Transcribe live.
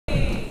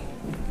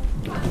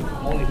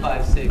only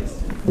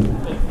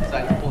 5'6", so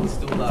I can pull the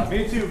stool out.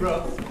 Me too,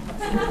 bro.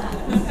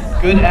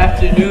 Good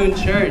afternoon,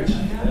 church.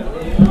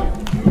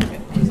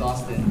 Where's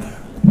Austin?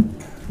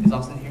 Is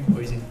Austin here?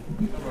 Or is he?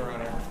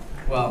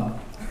 Well,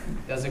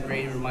 that's a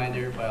great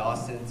reminder by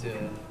Austin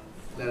to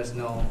let us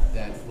know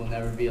that we'll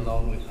never be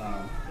alone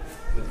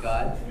with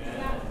God.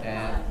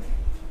 And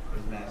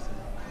where's Madison?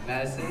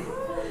 Madison,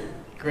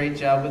 great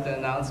job with the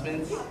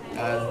announcements.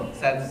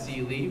 Sad to see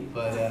you leave,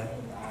 but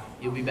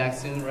you'll be back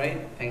soon,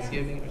 right?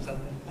 Thanksgiving or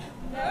something.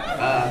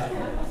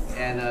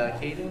 And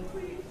Caden,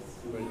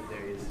 there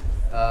he is.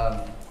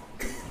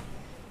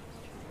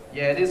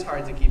 Yeah, it is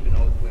hard to keep an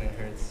oath when it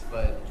hurts,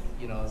 but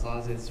you know, as long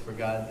as it's for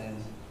God, then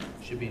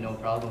should be no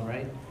problem,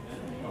 right?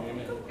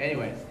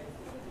 Anyway,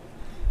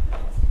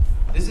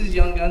 this is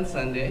Young Gun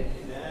Sunday.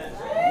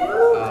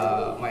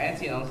 My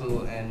auntie and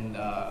uncle and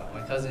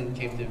my cousin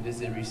came to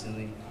visit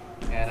recently,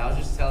 and I was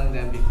just telling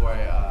them before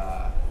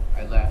I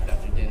left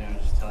after dinner. I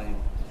was just telling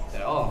them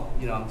that, oh,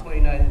 you know, I'm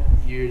 29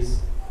 years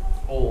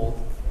old,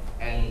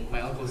 and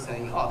my uncle was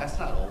saying, oh, that's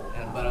not old.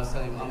 But I was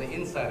telling him, on the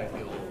inside, I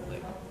feel old.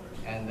 Like,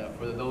 and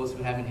for those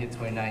who haven't hit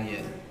 29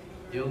 yet,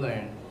 you'll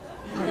learn.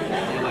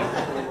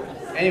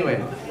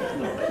 Anyway,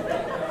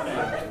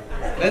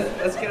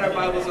 let's get our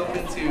Bibles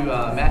open to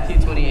Matthew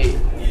 28.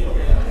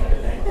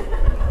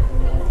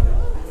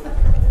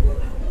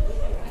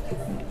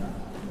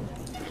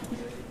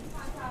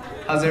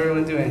 How's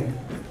everyone doing?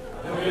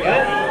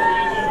 Good?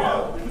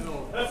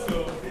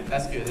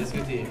 That's good. That's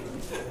good to hear.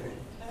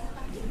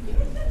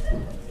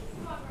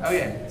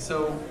 Okay,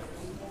 so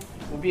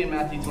we'll be in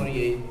Matthew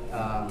 28.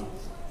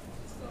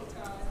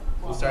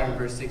 We'll start in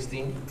verse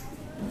 16.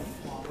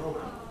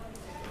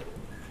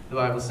 The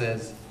Bible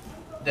says,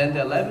 "Then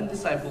the 11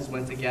 disciples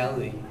went to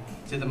Galilee,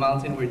 to the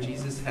mountain where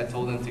Jesus had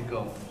told them to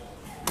go.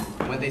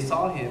 When they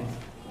saw him,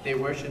 they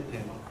worshipped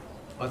him,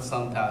 but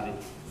some doubted."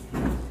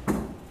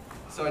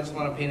 So I just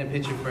want to paint a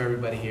picture for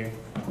everybody here.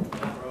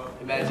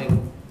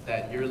 Imagine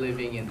that you're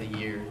living in the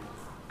year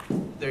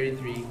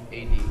 33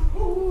 AD.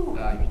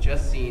 You've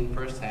just seen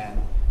firsthand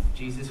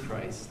Jesus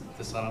Christ,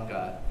 the Son of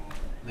God,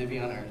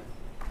 living on earth.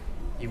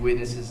 You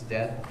witnessed his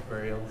death,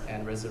 burial,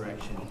 and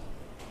resurrection,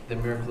 the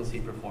miracles he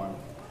performed,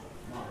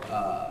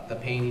 the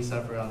pain he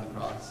suffered on the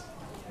cross.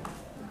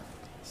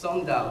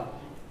 Some doubt,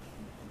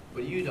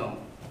 but you don't.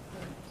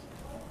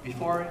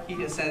 Before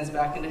he ascends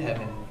back into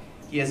heaven,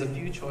 he has a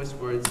few choice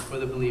words for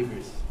the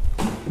believers.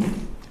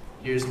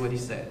 Here's what he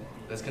said.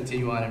 Let's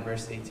continue on in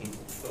verse 18.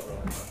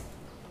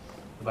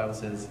 The Bible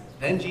says,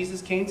 "Then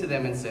Jesus came to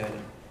them and said,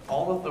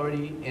 'All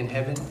authority in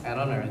heaven and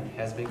on earth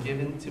has been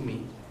given to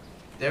me.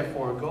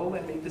 Therefore go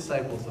and make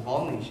disciples of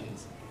all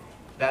nations,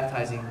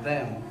 baptizing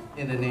them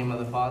in the name of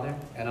the Father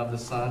and of the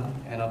Son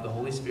and of the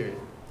Holy Spirit,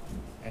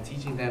 and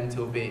teaching them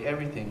to obey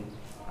everything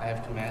I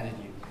have commanded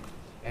you.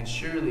 And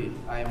surely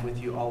I am with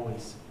you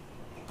always,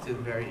 to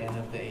the very end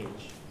of the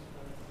age.'"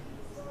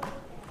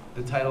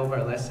 The title of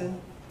our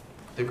lesson,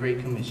 The Great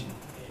Commission.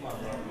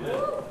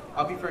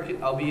 I'll be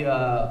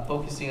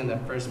focusing on the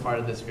first part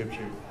of the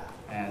scripture,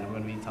 and I'm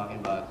going to be talking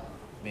about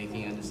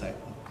making a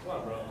disciple.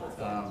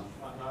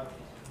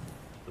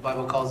 The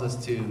Bible calls us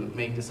to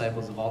make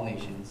disciples of all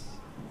nations.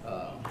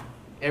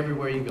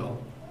 Everywhere you go,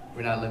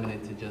 we're not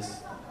limited to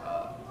just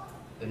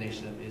the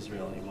nation of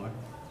Israel anymore.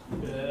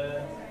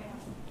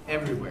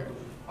 Everywhere,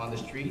 on the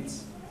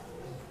streets,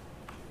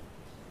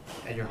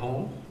 at your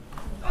home,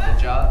 on the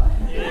job.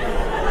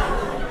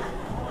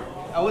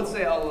 I would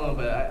say all alone,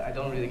 but I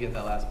don't really get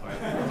that last part,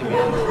 to be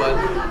honest. But,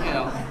 you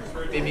know,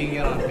 maybe you can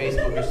get on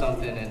Facebook or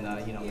something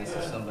and, you know,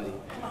 message somebody.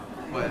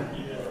 But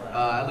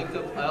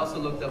I also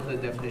looked up the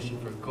definition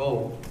for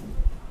go,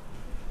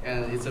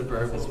 and it's a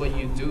verb. It's what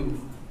you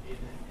do.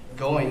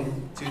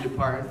 Going, to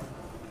depart,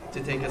 to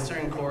take a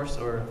certain course,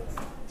 or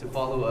to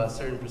follow a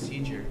certain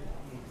procedure.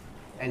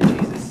 And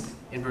Jesus,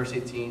 in verse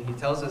 18, he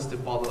tells us to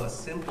follow a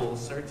simple,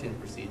 certain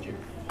procedure.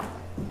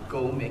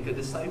 Go make a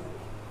disciple.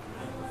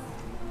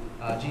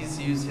 Jesus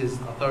used his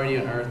authority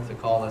on earth to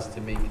call us to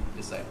make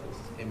disciples.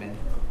 Amen.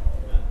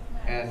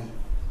 And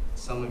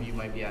some of you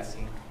might be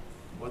asking,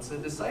 what's a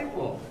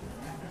disciple?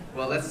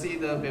 Well, let's see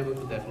the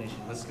biblical definition.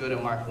 Let's go to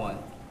Mark 1.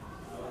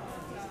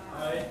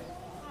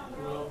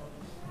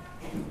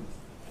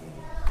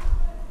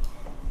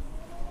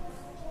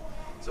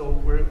 So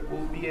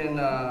we'll be in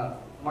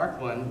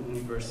Mark 1,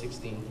 in verse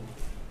 16.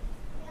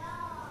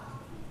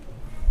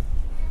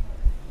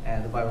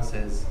 And the Bible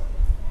says,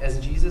 "As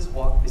Jesus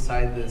walked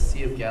beside the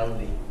Sea of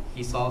Galilee,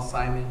 he saw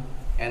Simon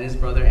and his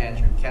brother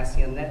Andrew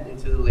casting a net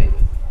into the lake,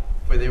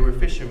 for they were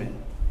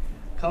fishermen.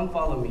 'Come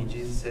follow me,'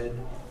 Jesus said,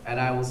 'and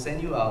I will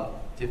send you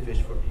out to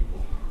fish for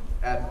people.'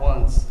 At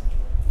once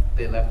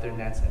they left their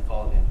nets and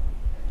followed him."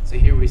 So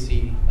here we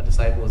see a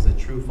disciple is a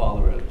true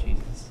follower of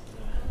Jesus.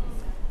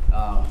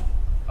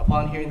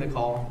 Upon hearing the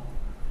call,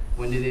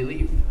 when did they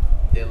leave?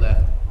 They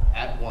left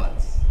at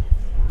once.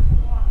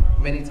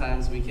 Many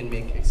times we can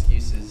make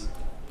excuses.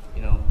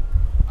 You know,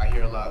 I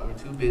hear a lot, we're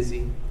too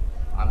busy.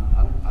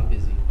 I'm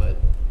busy, but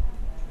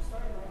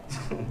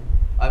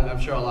I'm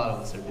sure a lot of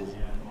us are busy.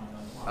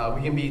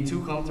 We can be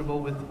too comfortable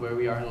with where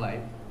we are in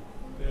life.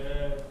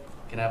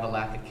 Can have a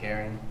lack of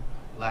caring,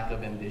 lack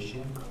of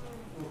ambition,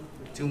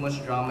 too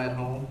much drama at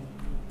home,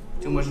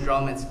 too much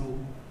drama at school,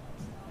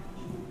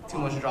 too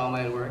much drama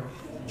at work,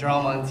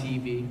 drama on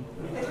TV.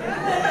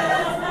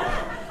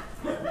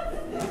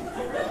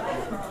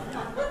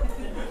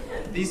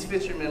 These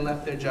fishermen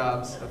left their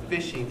jobs of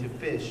fishing to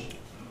fish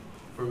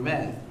for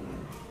men.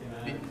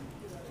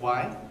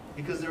 Why?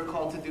 Because they were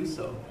called to do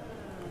so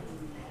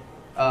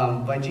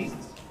by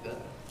Jesus.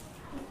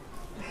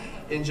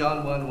 In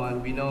John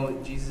 1:1, we know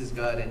Jesus is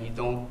God, and you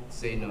don't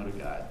say no to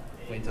God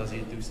when He tells you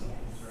to do something.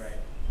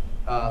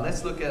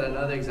 Let's look at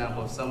another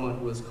example of someone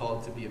who was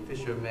called to be a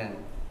fisher of men,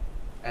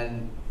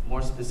 and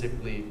more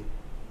specifically,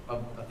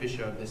 a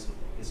fisher of this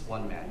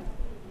one man.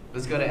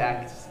 Let's go to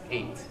Acts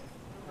 8.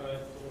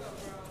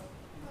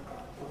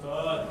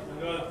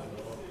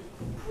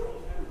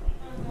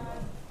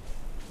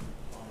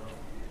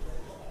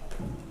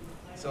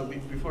 So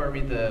before I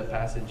read the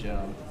passage,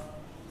 I'm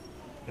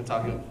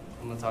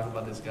going to talk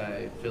about this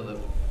guy, Philip.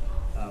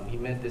 He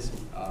met this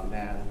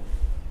man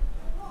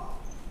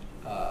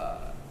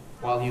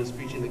while he was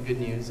preaching the good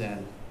news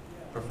and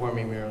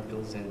performing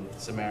miracles in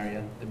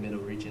Samaria, the middle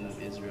region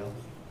of Israel.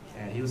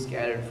 And he was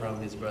scattered from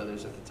his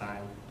brothers at the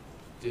time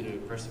due to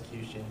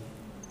persecution,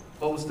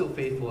 but was still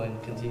faithful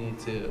and continued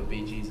to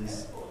obey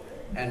Jesus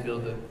and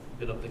build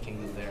up the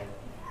kingdom there.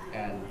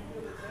 And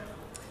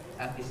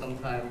after some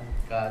time,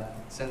 God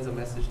sends a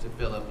message to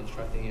Philip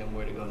instructing him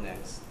where to go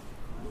next.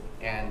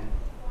 And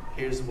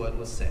here's what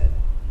was said.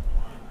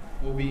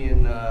 We'll be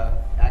in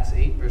Acts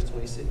 8, verse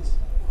 26.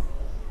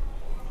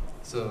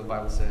 So the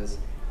Bible says,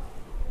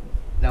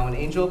 "Now an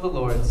angel of the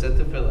Lord said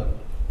to Philip,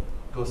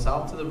 'Go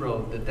south to the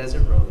road, the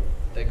desert road,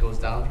 that goes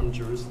down from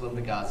Jerusalem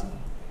to Gaza.'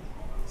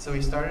 So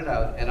he started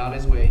out, and on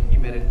his way he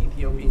met an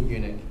Ethiopian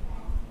eunuch,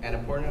 an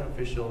important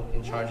official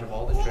in charge of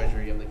all the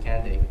treasury of the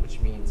Kandake, which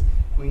means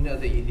Queen of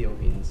the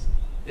Ethiopians.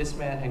 This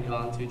man had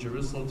gone to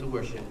Jerusalem to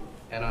worship,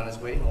 and on his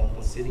way home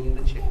was sitting in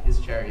his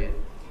chariot,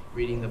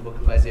 reading the book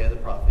of Isaiah the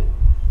prophet.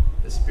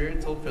 The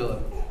Spirit told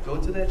Philip, 'Go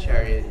to that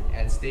chariot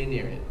and stay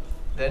near it.'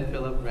 Then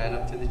Philip ran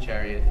up to the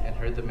chariot and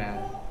heard the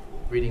man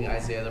reading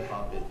Isaiah the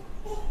prophet.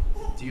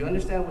 'Do you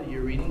understand what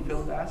you're reading?'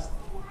 Philip asked.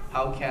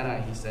 'How can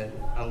I,' he said,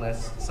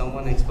 'unless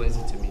someone explains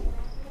it to me?'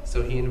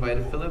 So he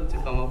invited Philip to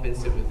come up and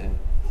sit with him.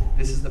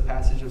 This is the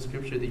passage of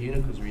scripture the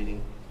eunuch was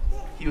reading.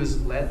 'He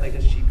was led like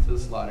a sheep to the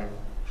slaughter,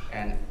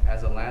 and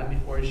as a lamb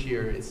before a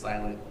shearer is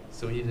silent,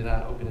 so he did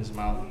not open his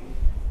mouth.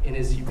 In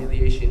his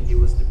humiliation he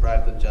was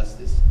deprived of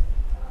justice.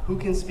 Who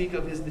can speak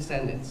of his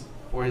descendants?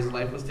 For his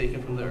life was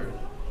taken from the earth.'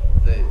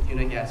 The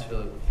eunuch asked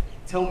Philip,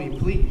 'Tell me,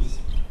 please,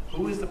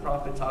 who is the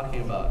prophet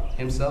talking about,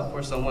 himself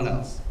or someone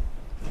else?'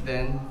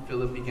 Then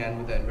Philip began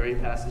with that very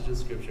passage of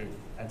scripture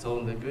and told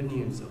him the good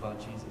news about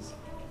Jesus.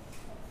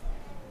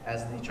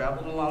 As they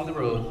traveled along the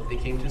road, they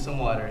came to some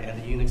water,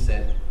 and the eunuch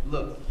said,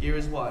 'Look, here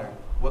is water.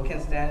 What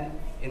can stand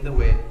in the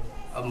way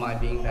of my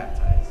being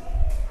baptized?'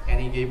 And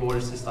he gave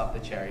orders to stop the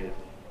chariot.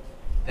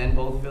 Then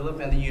both Philip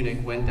and the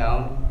eunuch went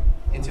down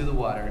into the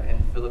water,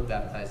 and Philip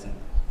baptized him.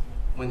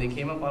 When they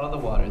came up out of the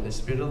water, the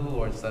Spirit of the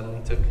Lord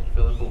suddenly took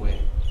Philip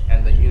away,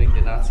 and the eunuch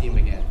did not see him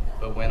again,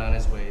 but went on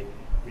his way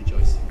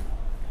rejoicing."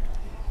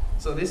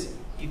 So this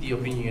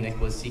Ethiopian eunuch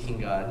was seeking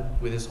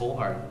God with his whole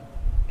heart,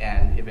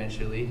 and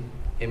eventually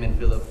him and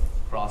Philip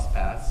crossed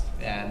paths,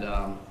 and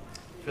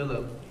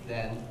Philip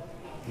then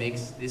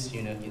makes this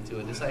eunuch into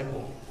a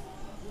disciple.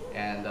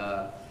 And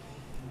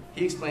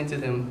he explained to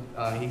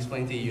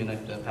the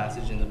eunuch the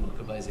passage in the book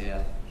of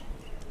Isaiah,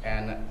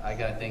 and I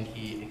gotta think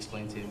he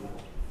explained to him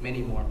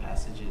many more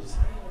passages,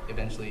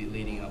 eventually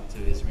leading up to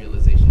his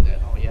realization that,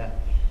 oh yeah,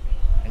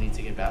 I need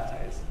to get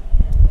baptized.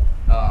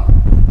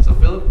 So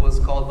Philip was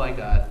called by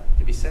God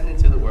to be sent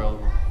into the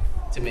world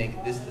to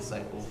make this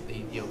disciple, the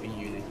Ethiopian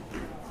eunuch,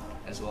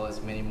 as well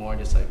as many more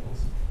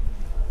disciples.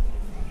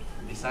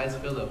 Besides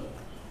Philip,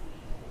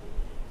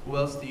 who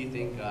else do you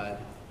think God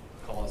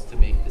calls to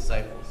make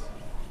disciples?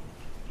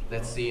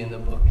 Let's see in the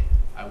book.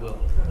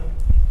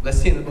 Let's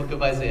see in the book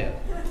of Isaiah.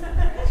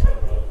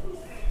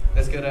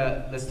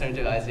 Let's turn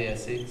to Isaiah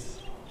 6.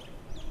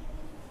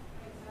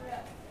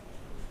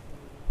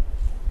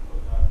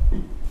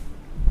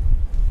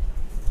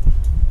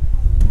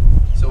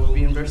 So we'll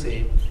be in verse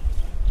 8,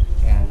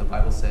 and the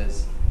Bible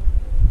says,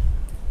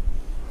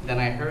 "Then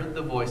I heard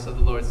the voice of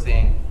the Lord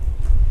saying,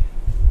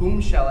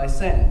 'Whom shall I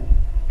send,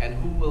 and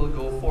who will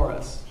go for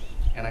us?'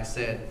 And I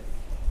said,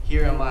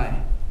 'Here am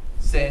I,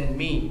 send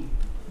me.'"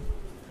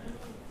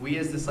 We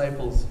as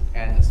disciples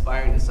and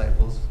aspiring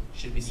disciples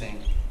should be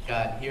saying,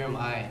 "God, here am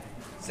I,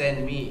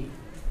 send me.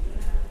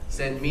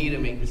 Send me to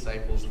make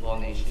disciples of all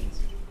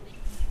nations."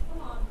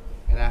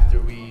 And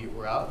after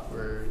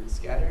we're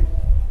scattered,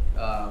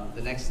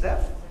 the next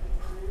step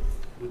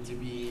would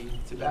be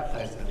to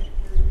baptize them.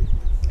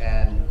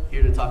 And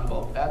here to talk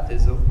about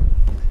baptism,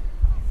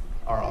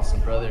 our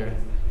awesome brother,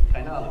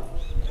 Hilo.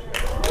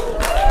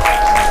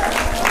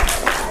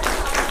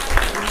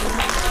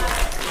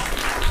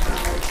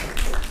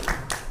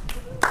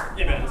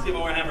 Amen. Let's give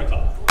him a hammer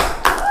clap.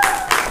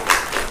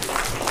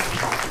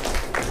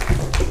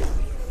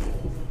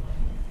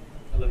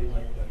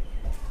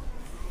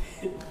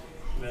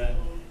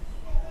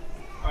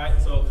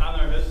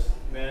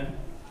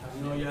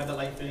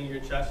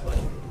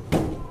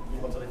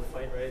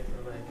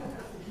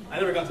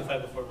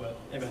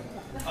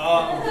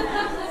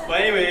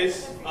 But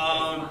anyways,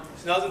 so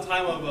now's the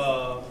time of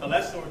a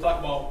lesson. We're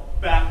talking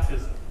about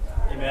baptism.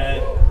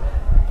 Amen.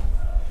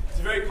 It's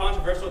a very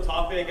controversial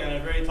topic and a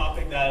very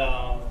topic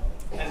that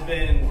has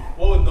been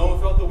well known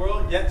throughout the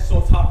world, yet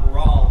so taught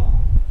wrong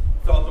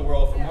throughout the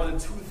world for more than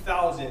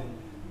 2,000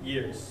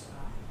 years.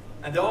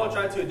 And they all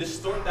try to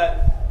distort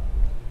that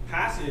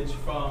passage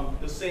from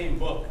the same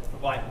book, the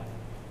Bible.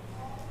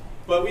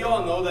 But we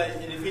all know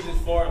that in Ephesians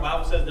 4, the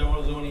Bible says there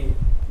was only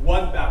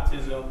one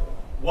baptism,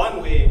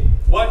 one way,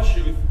 one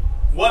truth,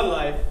 one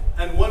life,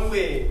 and one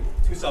way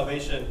to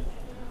salvation.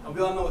 And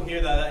we all know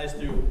here that that is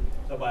through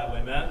the Bible,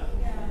 amen?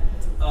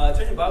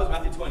 Turn your Bibles to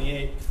Matthew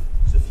 28,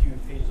 just a few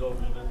pages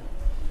over, amen?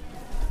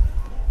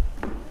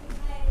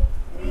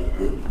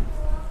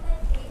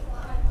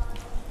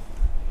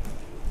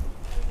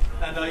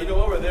 And you know,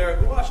 while we're there,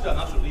 who watched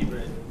Nacho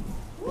Libre?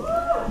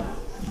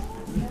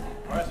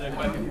 Alright, so there are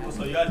quite a few people,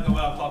 so you guys know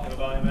what I'm talking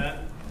about, amen?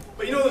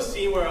 But you know the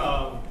scene where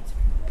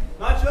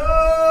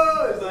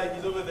Nacho is like,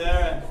 he's over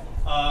there,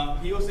 and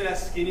he goes to that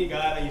skinny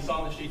guy that you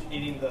saw on the streets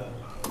eating the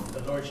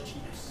Lord's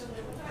chips.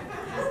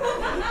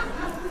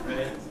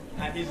 Right?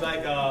 And he's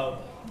like, I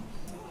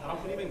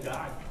don't believe in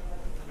God.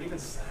 I believe in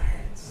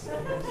science.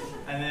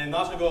 And then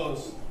Nacho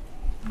goes,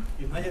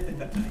 you've not yet been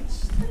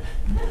baptized.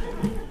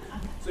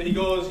 So he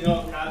goes, you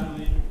know,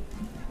 casually,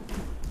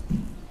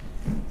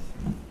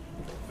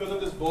 fills up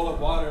this bowl of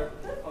water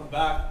on the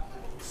back,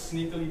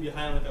 sneakily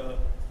behind like a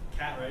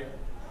cat, right?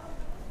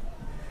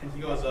 And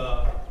he goes,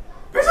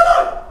 praise the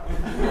Lord!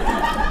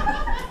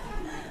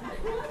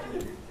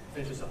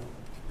 Finish this up.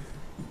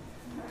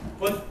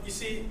 But you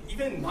see,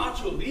 even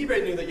Nacho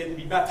Libre knew that you had to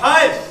be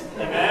baptized.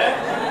 Amen?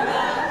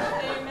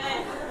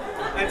 Amen.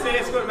 And today,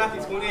 let's go to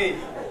Matthew 28,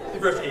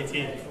 verse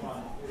 18.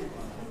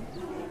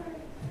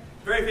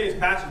 Very famous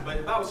passage, but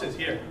the Bible says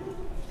here,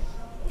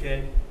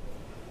 okay?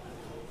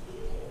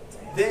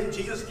 Then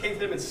Jesus came to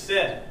them and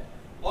said,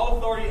 all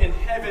authority in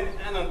heaven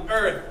and on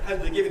earth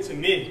has been given to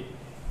me.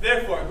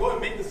 Therefore, go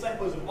and make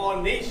disciples of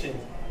all nations,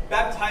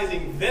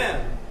 baptizing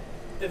them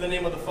in the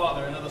name of the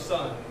Father, and of the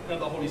Son, and of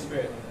the Holy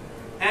Spirit,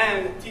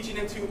 and teaching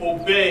them to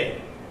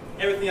obey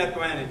everything I've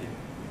commanded you.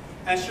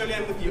 And surely I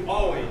am with you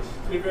always,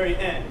 to the very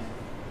end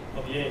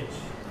of the age.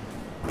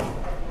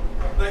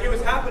 Now here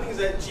what's happening is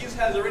that Jesus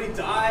has already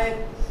died,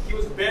 he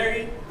was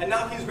buried, and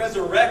now he's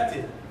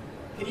resurrected.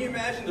 Can you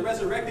imagine the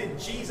resurrected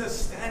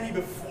Jesus standing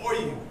before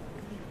you?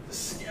 The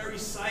scary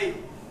sight.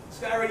 This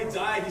guy already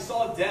died, he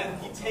saw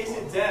death, he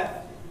tasted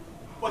death,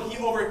 but he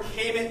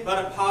overcame it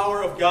by the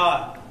power of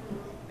God.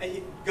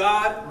 And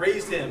God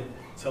raised him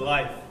to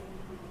life.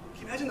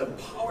 Can you imagine the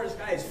power this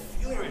guy is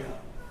feeling right now?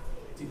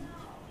 Dude,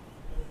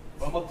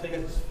 well, I'm about to tell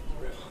you guys this.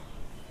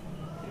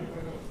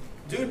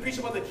 Dude preached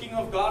about the kingdom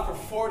of God for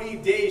 40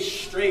 days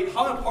straight.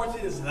 How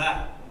important is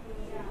that?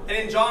 And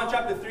in John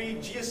chapter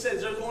 3, Jesus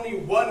says there's only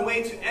one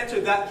way to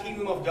enter that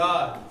kingdom of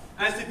God.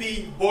 And that's to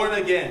be born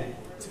again,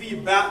 to be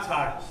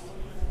baptized.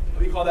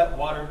 We call that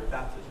water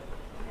baptism.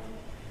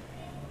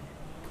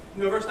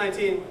 You know, verse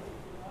 19,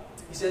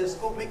 he says,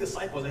 go make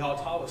disciples, like how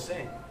Tal was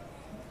saying.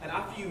 And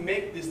after you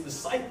make this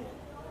disciple,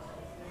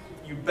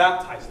 you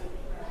baptize them.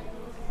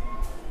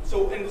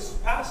 So in this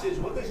passage,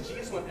 what does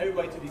Jesus want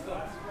everybody to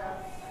become?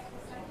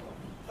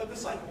 A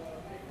disciple.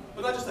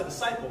 But not just a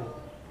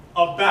disciple,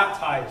 a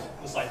baptized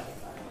disciple.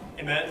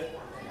 Amen?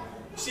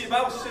 You see, the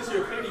Bible says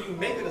here clearly you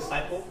make a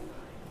disciple,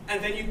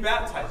 and then you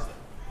baptize them.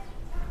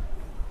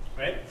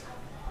 Right?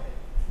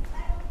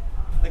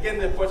 Again,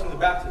 the importance of the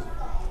baptism.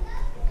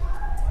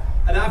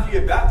 And after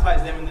you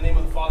baptize them in the name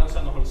of the Father, Son,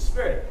 and the Holy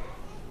Spirit,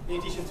 then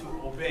you teach them to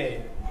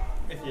obey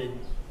if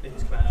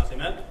He's commanded us.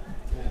 Amen?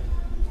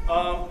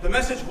 The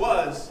message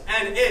was,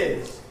 and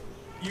is,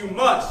 you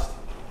must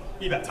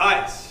be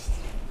baptized.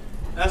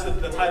 And that's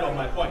the title of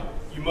my point.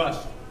 You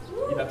must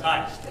be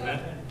baptized. Amen?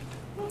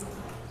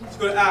 Let's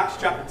go to Acts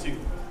chapter 2.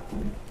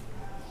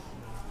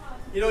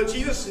 You know,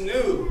 Jesus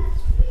knew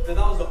that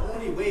was the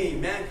only way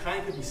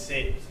mankind could be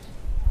saved,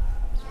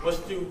 was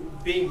through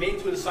being made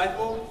to a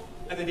disciple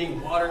and then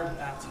being water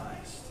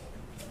baptized.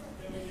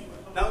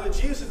 Now,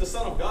 Jesus is the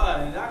Son of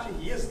God, and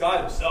actually He is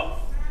God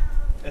Himself.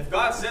 If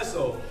God says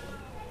so,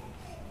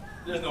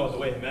 there's no other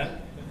way,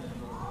 amen?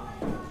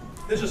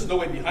 There's just no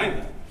way behind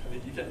that. I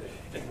mean, you can't go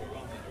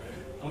wrong with that,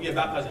 right? Don't get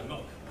baptized in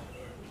milk.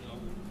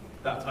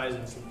 Baptized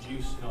in some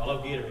juice. You know, I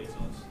love Gatorade, so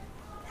it's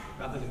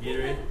baptized in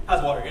Gatorade. It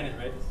has water in it,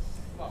 right?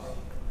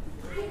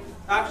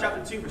 Acts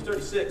chapter 2, verse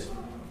 36.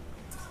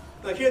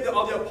 Like here,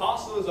 all the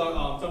apostles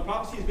are, some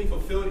prophecies being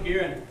fulfilled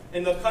here, and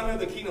in the coming of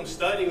the kingdom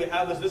study, we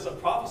have this list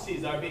of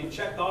prophecies that are being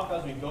checked off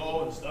as we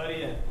go and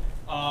study. And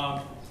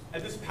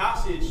at this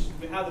passage,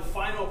 we have the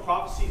final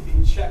prophecies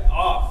being checked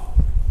off.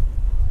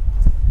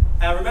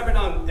 And remember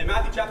now, in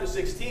Matthew chapter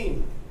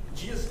 16,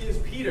 Jesus gives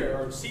Peter,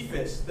 or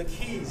Cephas, the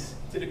keys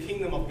to the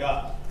kingdom of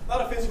God.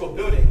 Not a physical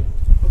building,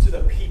 but to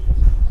the people,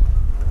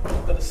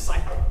 the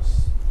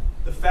disciples,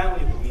 the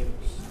family of believers.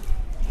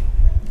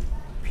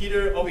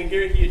 Peter, over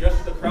here, he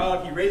addresses the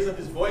crowd. He raises up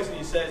his voice and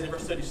he says in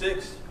verse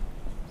 36,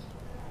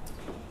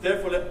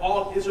 therefore let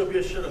all Israel be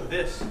assured of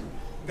this.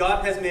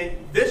 God has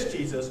made this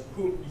Jesus,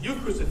 whom you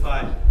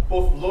crucified,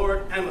 both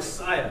Lord and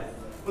Messiah.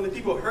 When the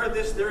people heard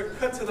this, they were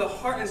cut to the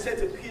heart and said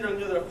to Peter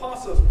and the other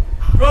apostles,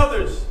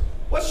 Brothers,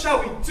 what shall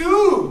we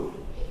do?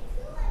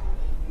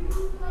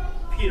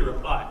 Peter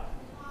replied,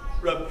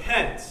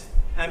 Repent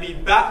and be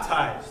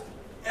baptized,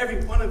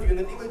 every one of you, in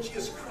the name of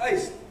Jesus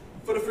Christ,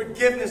 for the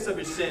forgiveness of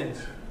your sins,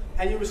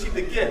 and you receive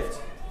the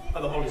gift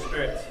of the Holy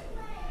Spirit.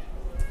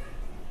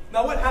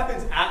 Now, what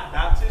happens at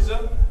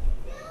baptism?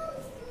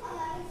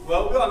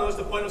 Well, we all know it's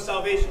the point of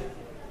salvation.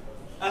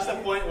 That's the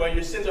point where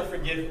your sins are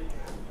forgiven.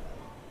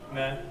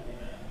 Amen.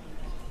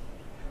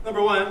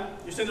 Number one,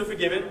 your sins are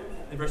forgiven,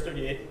 in verse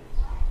 38.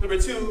 Number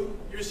two,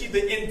 you receive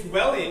the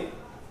indwelling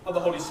of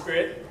the Holy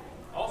Spirit,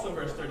 also in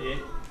verse 38.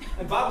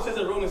 And the Bible says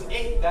in Romans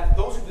 8 that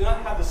those who do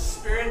not have the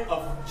Spirit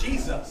of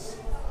Jesus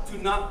do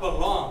not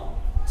belong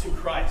to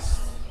Christ.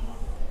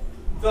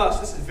 Thus,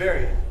 this is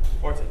very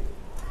important.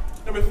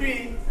 Number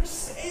three, you're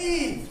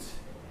saved.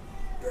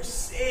 You're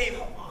saved.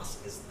 How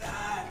awesome is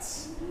that?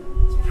 It's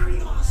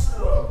pretty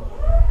awesome.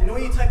 You know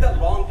when you type that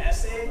long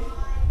essay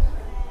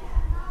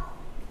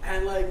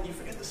and like you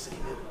forget to save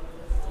it?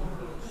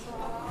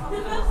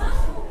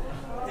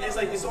 And it's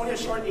like it's only a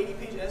short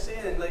 80-page essay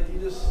and like you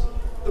just,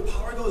 the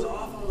power goes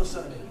off all of a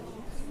sudden.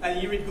 And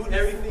you reboot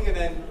everything and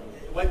then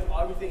wipe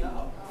everything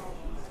out.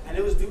 And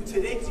it was due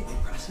today because you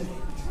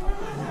procrastinated.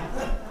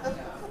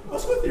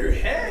 What's with your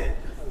head?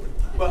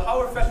 But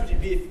how refreshed would you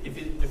be if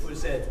it would have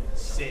said,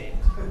 saved?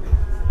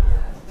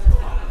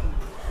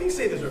 Being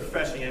saved is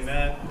refreshing,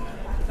 amen.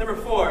 Number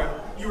four,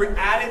 you were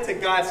added to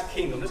God's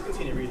kingdom. Let's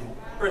continue reading.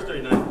 Verse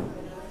 39.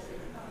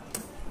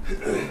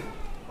 It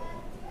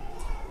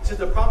says,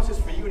 the promises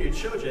for you and your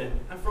children,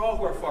 and for all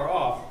who are far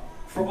off,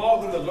 for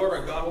all whom the Lord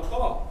our God will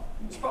call.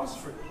 This promise is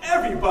for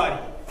everybody.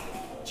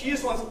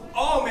 Jesus wants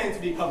all men to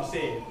become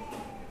saved.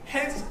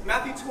 Hence,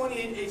 Matthew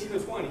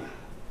 28:18-20.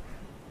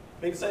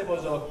 Make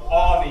disciples of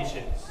all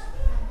nations.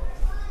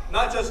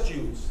 Not just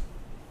Jews.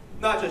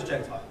 Not just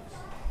Gentiles.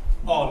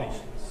 All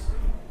nations.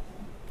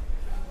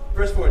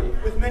 Verse 40.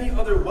 With many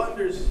other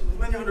wonders, with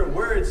many other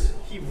words,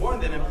 he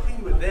warned them and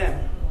pleaded with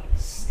them,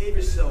 save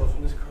yourselves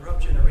from this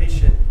corrupt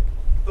generation.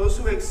 Those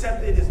who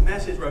accepted his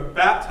message were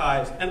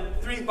baptized, and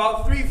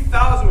about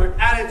 3,000 were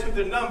added to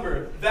the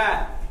number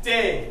that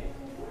day.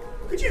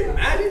 Could you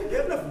imagine? Do you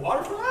have enough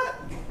water for that?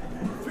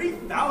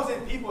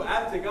 3,000 people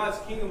added to God's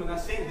kingdom in that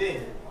same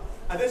day.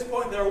 At this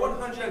point, there are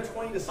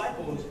 120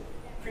 disciples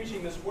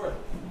preaching this word.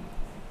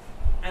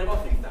 And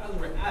about 3,000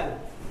 were added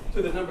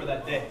to the number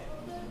that day.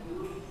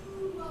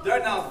 There are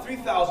now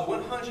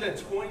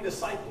 3,120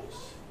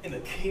 disciples in the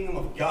kingdom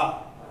of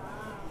God.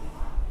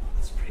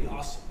 That's pretty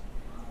awesome.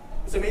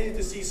 It's amazing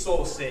to see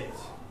souls saved.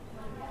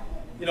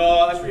 You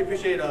know, I just really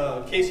appreciate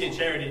Casey and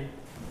Charity.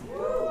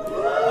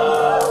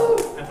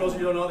 And for those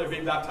of you who don't know, they're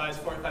being baptized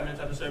 45 minutes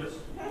after service.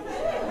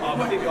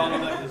 I think we all know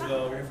that because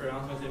we're here for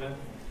announcements, amen.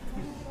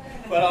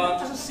 But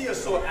just to see a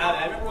soul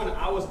added, I remember when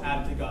I was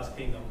added to God's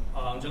kingdom,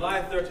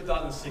 July 3rd,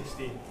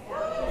 2016.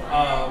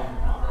 I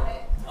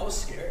was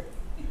scared.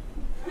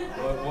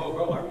 Whoa,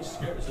 bro, why are we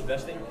scared? It's the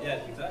best thing. Yeah,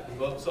 exactly.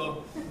 Well,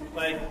 so,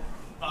 like,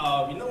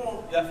 you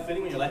know that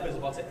feeling when your life is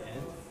about to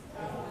end?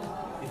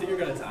 You think you're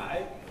going to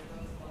die?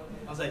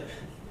 I was like,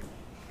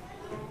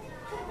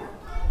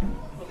 I'm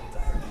going to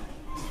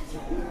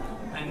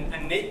die.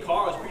 And Nate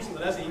Carr was preaching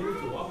the lesson. He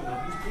moved to walk with me.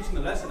 He was preaching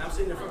the lesson. I'm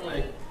sitting in front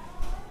like,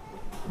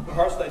 my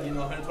heart's like,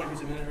 120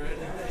 beats a minute right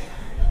now.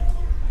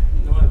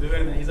 I don't want to do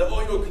it. And he's like,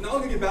 oh, can I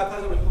only get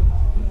baptized? I'm like,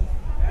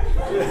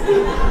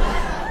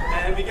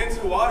 and we get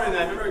into the water, and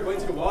I remember going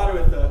to the water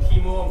with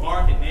Kimo,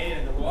 Mark, and Nate,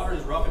 and the water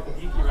is rough and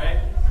Kahiki, right?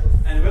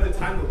 And we had to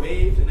time the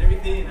waves and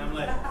everything, and I'm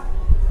like, I'm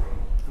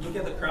looking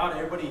at the crowd,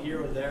 everybody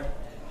here was there.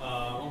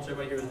 Almost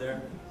everybody here was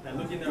there. And I'm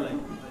looking there like,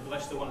 do I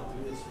still want to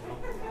do this? You know?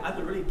 I have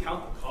to really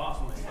count the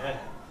cost in my head.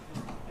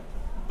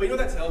 But you know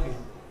what that tells me?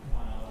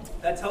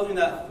 That tells me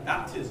that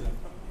baptism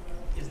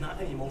is not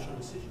an emotional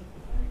decision.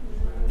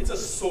 It's a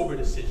sober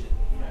decision.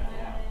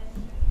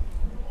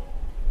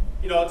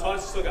 You know,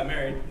 Thomas still got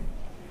married.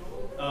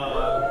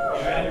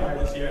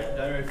 This year,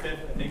 January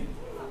 5th, I think.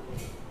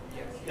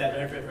 Yeah,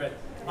 January 5th, right.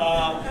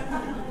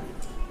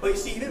 But you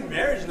see, even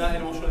marriage is not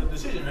an emotional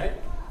decision, right?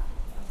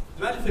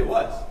 Imagine if it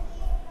was.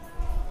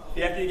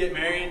 After you get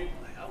married,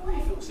 like, I don't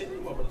really feel the same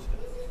anymore about this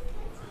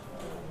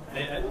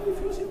guy. I don't really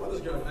feel the same about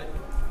this girl.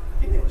 I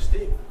think they were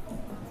mistake.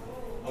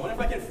 I wonder if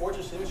I can forge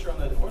a signature on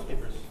the divorce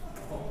papers.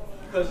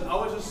 Because I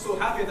was just so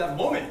happy at that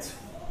moment.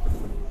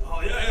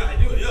 Oh, yeah, I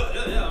do it.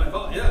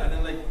 Yeah. And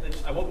then, like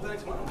I woke up the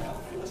next morning, I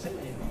don't feel the same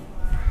anymore.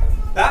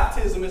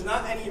 Baptism is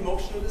not any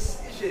emotional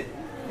decision.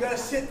 You gotta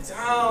sit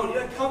down. You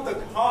gotta count the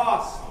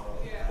cost.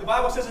 The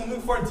Bible says in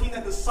Luke 14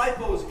 that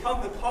disciples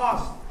count the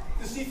cost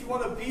to see if you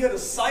want to be a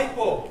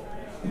disciple.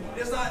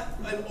 It's not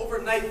an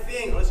overnight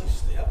thing, unless you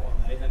stay up all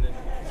night, and then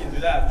you can do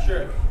that for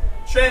sure.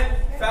 Trent,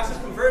 fastest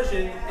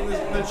conversion in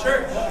the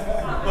church.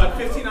 What,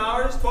 15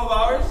 hours, 12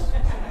 hours?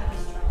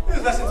 It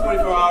was less than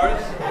 24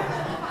 hours.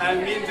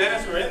 And me and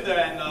Dennis were in there,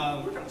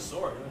 and we're kind of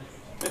sore.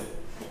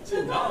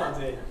 Sitting down all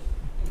day.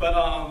 But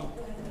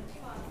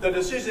the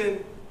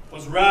decision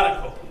was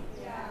radical.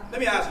 Let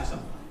me ask you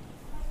something.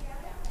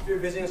 If you're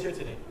visiting us here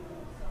today,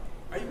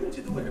 are you going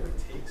to do whatever it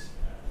takes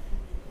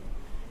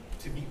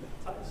to be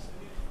baptized?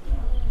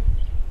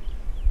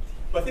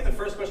 But I think the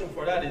first question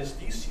before that is,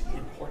 do you see the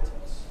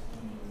importance?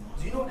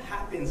 Do you know what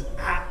happens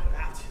at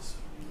baptism?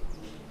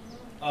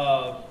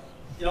 I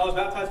was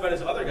baptized by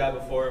this other guy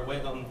before,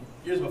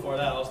 years before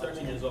that. I was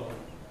 13 years old.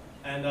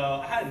 And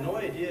I had no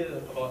idea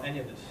about any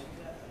of this.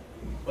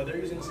 But they're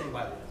using the same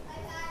Bible.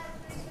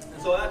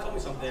 And so that told me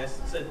something. I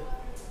said,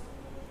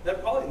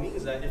 that probably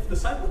means that if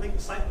disciples make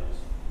disciples,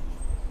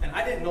 and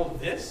I didn't know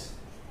this,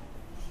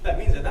 that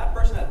means that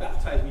person that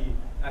baptized me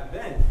back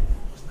then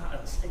was not a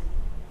disciple.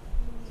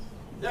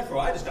 Therefore,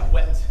 I just got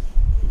wet.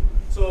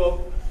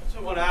 So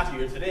I want to ask you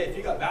here today, if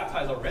you got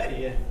baptized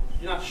already and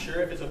you're not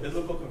sure if it's a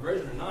biblical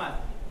conversion or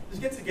not,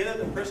 just get together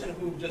with the person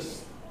who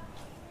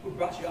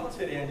brought you out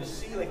today and just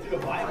see through the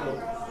Bible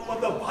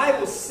what the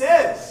Bible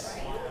says.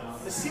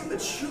 And see what the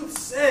truth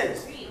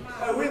says. And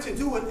we're willing to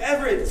do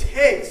whatever it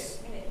takes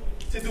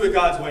to do it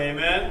God's way,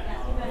 amen?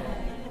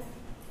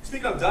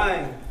 Speaking of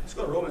dying, let's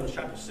go to Romans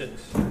chapter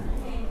 6.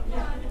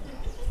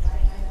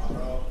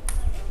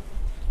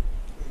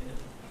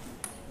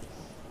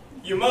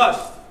 You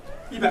must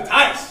be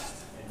baptized.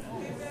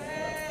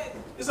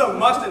 It's a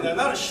must in there,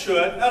 not a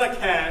should, not a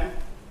can.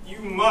 You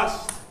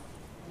must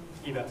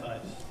be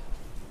baptized.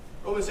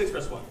 Romans 6,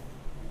 verse 1.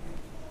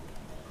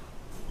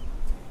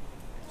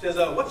 It says,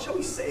 what shall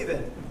we say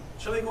then?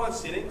 Shall we go on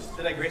sinning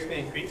so that grace may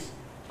increase?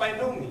 By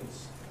no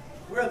means.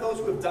 We are those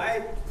who have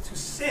died to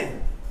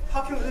sin.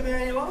 How can we live in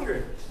it any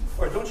longer?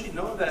 Or don't you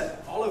know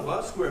that all of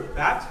us who are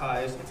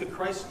baptized into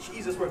Christ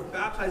Jesus were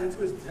baptized into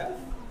his death?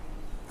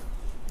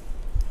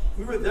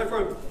 We were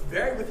therefore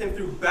buried with him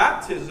through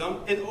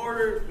baptism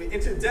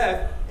into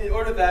death, in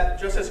order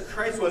that just as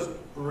Christ was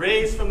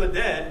raised from the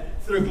dead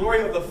through the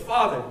glory of the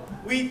Father,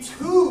 we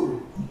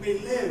too may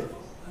live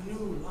a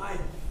new life.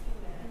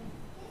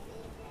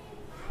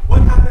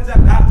 What happens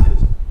at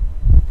baptism?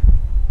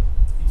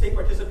 You take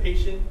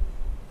participation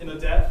in the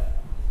death,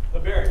 the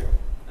burial,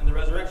 and the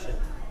resurrection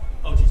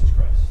of Jesus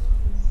Christ.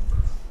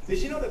 Did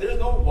you know that there's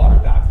no water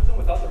baptism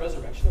without the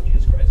resurrection of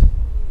Jesus Christ?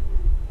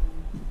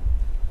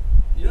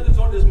 You know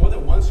there's more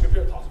than one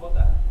scripture that talks about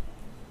that?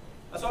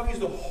 That's why we use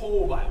the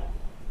whole Bible.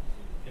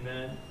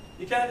 Amen.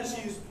 You can't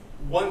just use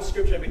one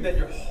scripture and make that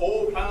your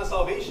whole plan of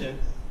salvation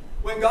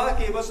when God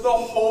gave us the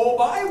whole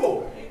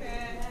Bible.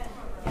 Amen.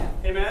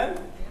 Amen?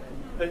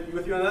 Are you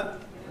with me on that?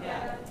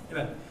 Yeah.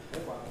 Amen.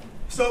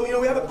 So,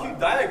 we have a cute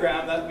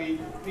diagram that we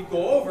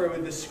go over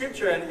with the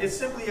scripture, and it's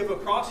simply of a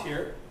cross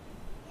here.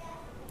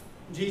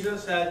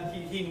 Jesus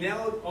he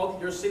nailed all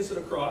your sins to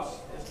the cross.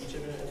 As each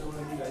and every one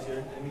of you guys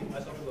here, and me,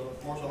 myself as well,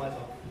 more so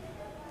myself.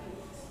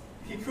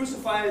 He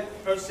crucified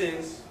our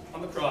sins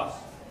on the cross.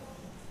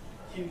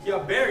 He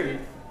got buried,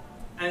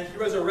 and he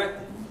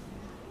resurrected.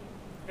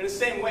 In the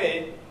same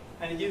way,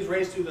 and he was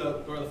raised to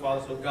the glory of the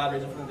Father, so God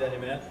raised him from the dead,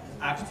 amen?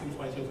 Acts 2,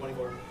 22 and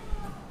 24.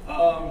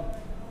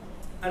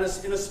 And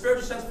in a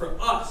spiritual sense for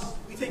us,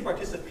 we take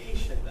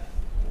participation in that.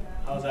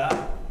 How's that?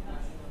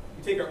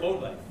 We take our own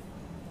life.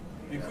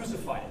 We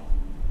crucify it.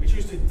 We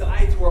choose to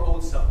die to our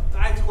old self,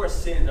 die to our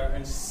sins that are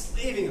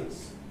enslaving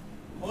us.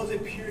 All those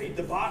impurity,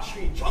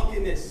 debauchery,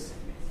 drunkenness,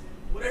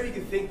 whatever you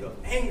can think of,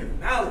 anger,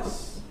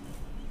 malice,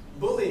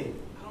 bullying.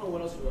 I don't know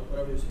what else,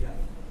 whatever it is you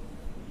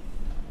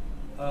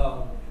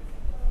have.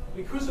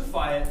 We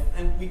crucify it,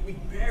 and we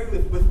bury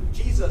with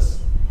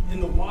Jesus in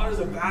the waters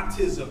of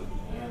baptism.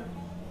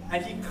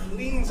 And he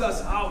cleans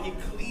us out. He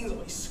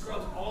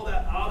scrubs all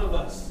that out of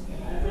us.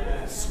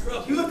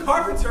 Scrubs. He was a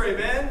carpenter,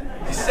 man.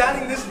 He's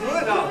sanding this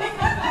wood out.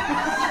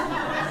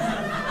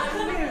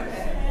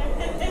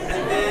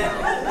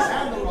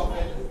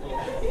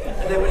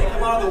 And then when you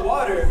come out of the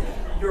water,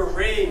 you're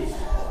raised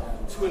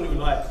to a new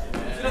life.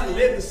 You're not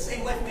living the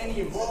same life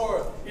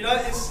anymore. You're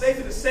not enslaved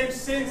to the same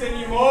sins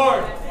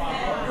anymore.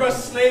 You're a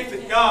slave to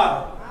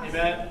God.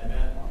 Amen.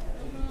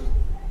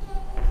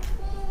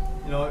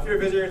 If you're a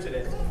visitor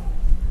today,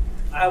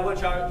 I have one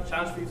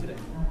challenge for you today.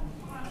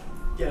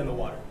 Get in the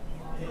water.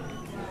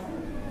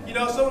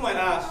 Someone might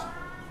ask,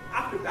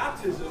 after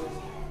baptism,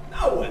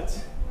 now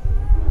what?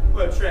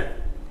 Well, Trent,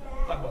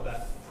 talk about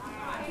that.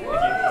 Thank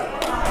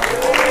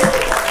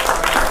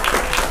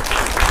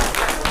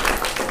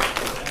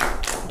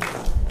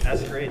you.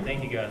 That's great.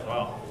 Thank you, guys.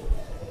 Wow.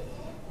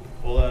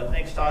 Well,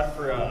 thanks, Todd,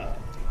 for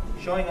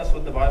showing us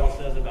what the Bible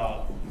says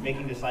about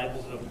making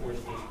disciples, and of course,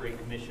 this great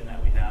commission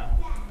that we have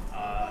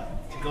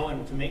to go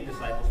and to make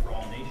disciples for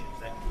all nations.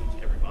 That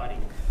includes everybody.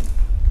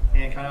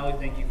 And Kyle,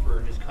 thank you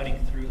for just cutting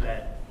through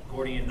that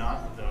Gordian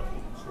knot with the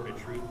sword of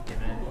truth.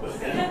 Amen.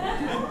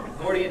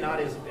 Gordian knot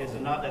is a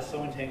knot that's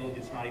so entangled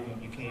you can't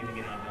even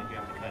get it undone. You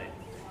have to cut it.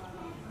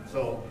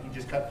 So you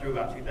just cut through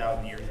about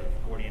 2,000 years of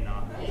Gordian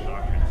knot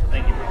doctrine. So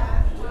thank you, bro.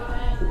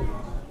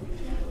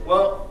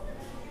 Well,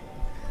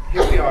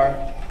 here we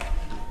are.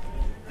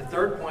 The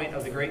third point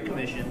of the Great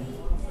Commission,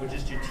 which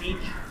is to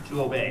teach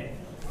to obey.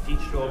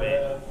 Teach to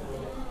obey.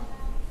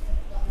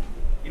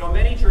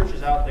 Many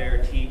churches out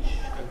there teach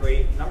a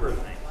great number of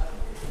things.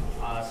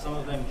 Some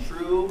of them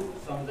true,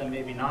 some of them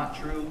maybe not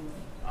true.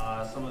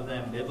 some of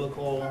them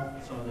biblical,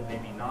 some of them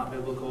maybe not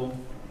biblical.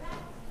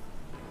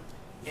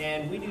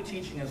 And we do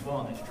teaching as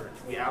well in this church.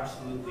 We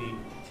absolutely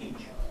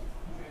teach.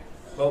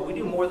 But we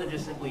do more than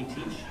just simply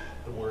teach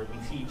the word.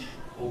 We teach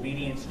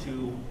obedience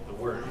to the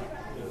word.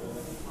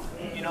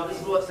 You know,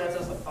 this is what sets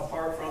us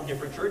apart from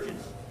different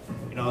churches.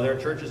 You know, there are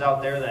churches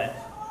out there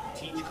that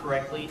teach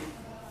correctly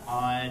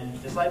on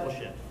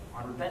discipleship,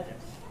 on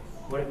repentance,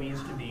 what it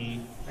means to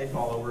be a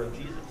follower of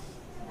Jesus.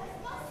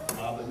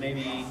 But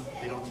maybe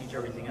they don't teach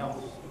everything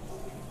else.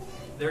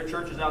 There are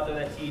churches out there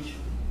that teach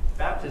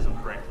baptism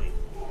correctly.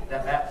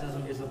 That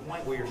baptism is the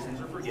point where your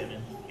sins are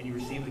forgiven and you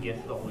receive the gift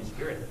of the Holy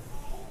Spirit.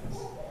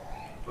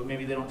 But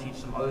maybe they don't teach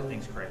some other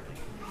things correctly.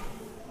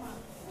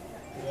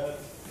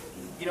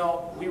 You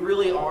know, we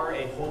really are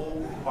a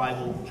whole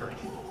Bible church.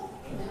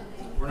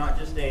 We're not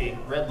just a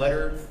red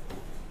letter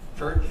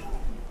church.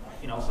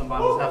 You know, some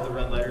Bibles have the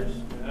red letters.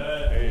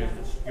 Hey, if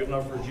it's good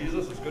enough for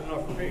Jesus, it's good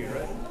enough for me,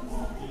 right?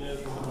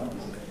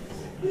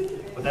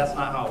 But that's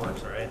not how it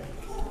works, all right?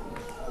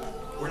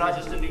 We're not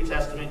just a New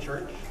Testament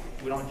church.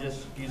 We don't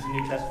just use the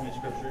New Testament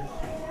scriptures.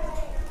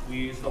 We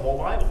use the whole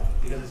Bible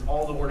because it's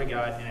all the Word of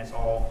God and it's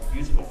all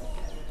useful.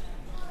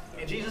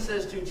 And Jesus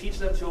says to teach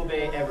them to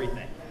obey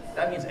everything.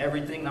 That means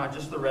everything, not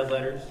just the red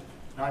letters,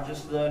 not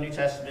just the New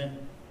Testament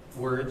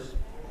words.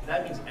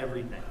 That means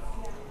everything.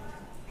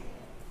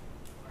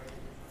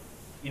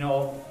 You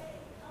know,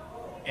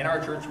 in our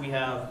church we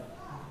have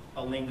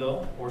a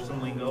lingo, or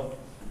some lingo.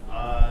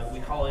 We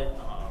call it,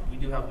 we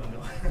do have lingo.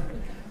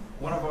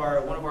 One of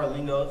our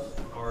lingos,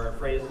 or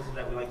phrases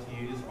that we like to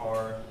use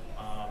are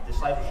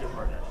discipleship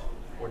partners,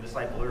 or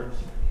disciplers.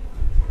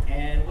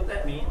 And what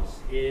that means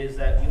is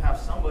that you have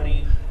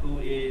somebody who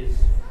is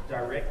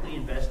directly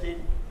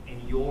invested in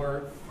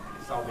your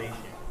salvation,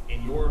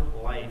 in your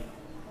life,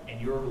 in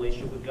your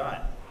relationship with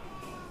God.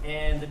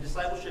 And the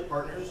discipleship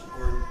partners,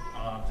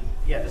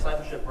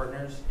 discipleship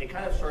partners, it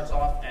kind of starts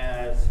off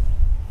as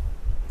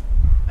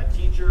a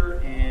teacher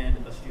and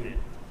a student.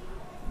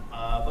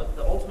 But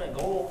the ultimate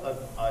goal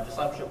of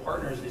discipleship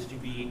partners is to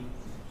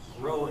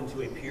grow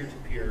into a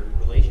peer-to-peer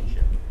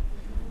relationship.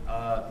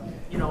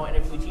 You know, and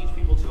if we teach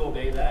people to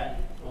obey that,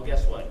 well,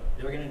 guess what?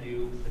 They're going to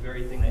do the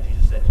very thing that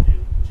Jesus said to do,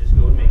 which is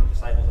go and make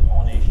disciples of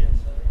all nations,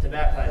 to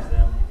baptize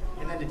them,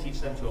 and then to teach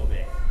them to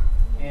obey.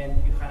 And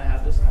you kind of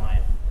have this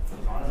line, it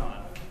goes on and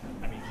on.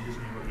 I mean, Jesus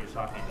knew what he was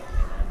talking about.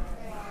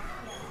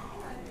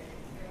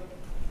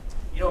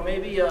 You know,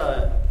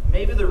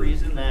 maybe the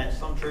reason that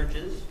some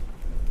churches,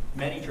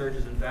 many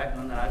churches in fact,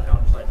 none that I've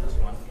found besides this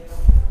one,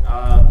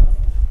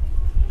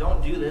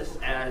 don't do this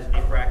as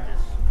a practice.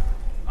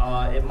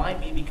 It might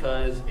be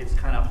because it's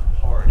kind of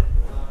hard.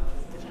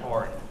 It's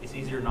hard. It's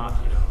easier not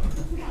to.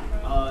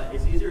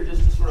 It's easier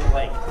just to sort of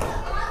like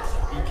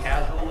be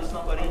casual with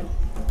somebody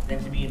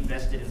than to be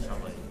invested in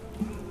somebody.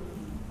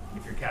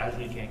 If you're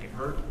casual, you can't get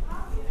hurt.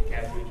 If you're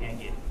casual, you can't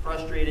get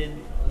frustrated.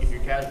 If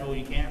you're casual,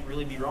 you can't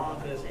really be wrong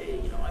because, hey,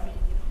 you know, I mean,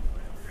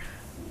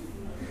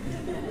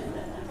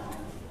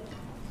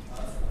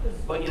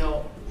 but you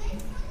know,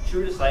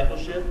 true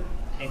discipleship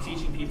and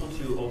teaching people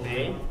to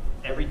obey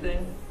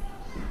everything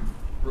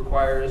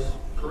requires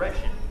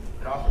correction.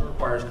 It often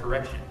requires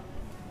correction.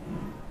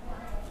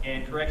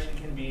 And correction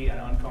can be an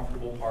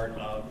uncomfortable part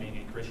of being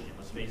a Christian,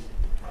 let's face it.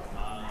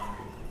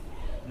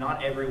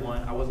 Not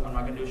everyone, I'm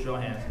not going to do a show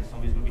of hands because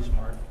somebody's going to be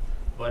smart,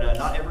 but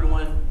not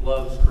everyone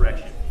loves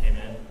correction,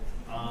 amen.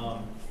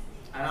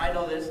 And I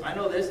know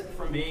this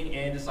from being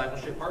in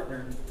discipleship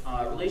partner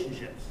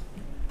relationships.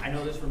 I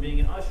know this from being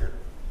an usher.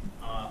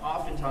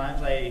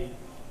 Oftentimes I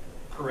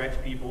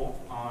correct people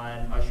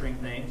on ushering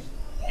things,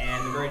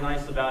 and they're very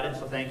nice about it,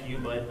 so thank you,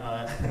 but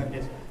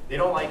they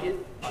don't like it,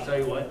 I'll tell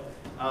you what,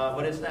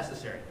 but it's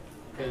necessary,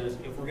 because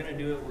if we're going to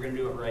do it, we're going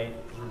to do it right,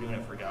 because we're doing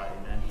it for God,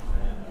 amen.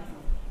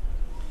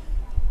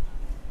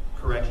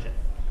 Correction.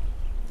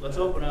 Let's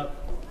open up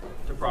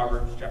to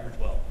Proverbs chapter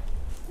 12.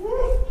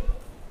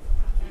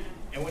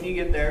 And when you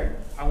get there,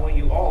 I want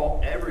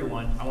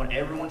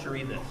everyone to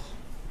read this.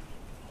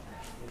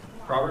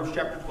 Proverbs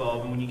chapter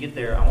 12, and when you get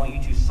there, I want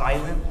you to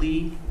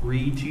silently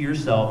read to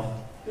yourself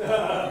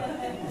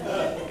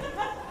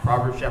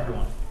Proverbs chapter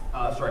 1.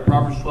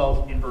 Proverbs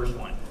 12 in verse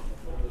 1.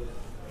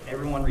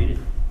 Everyone read it.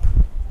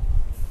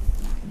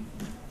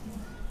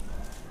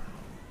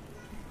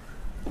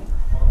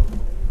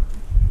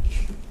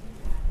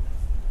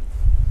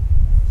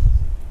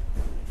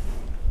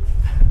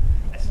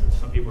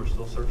 Some people are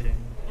still searching.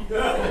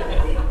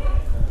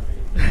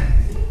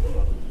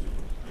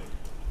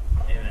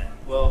 Amen.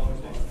 Well,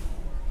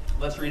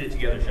 let's read it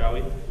together, shall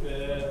we?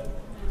 Yeah.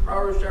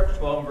 Proverbs chapter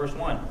 12 and verse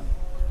 1.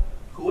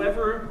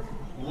 Whoever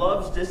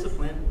loves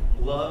discipline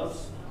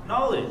loves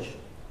knowledge,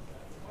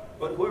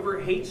 but whoever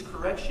hates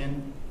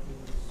correction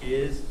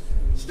is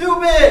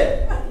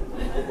stupid.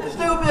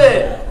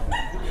 Stupid.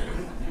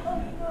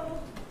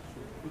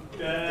 Is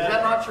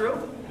that not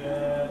true?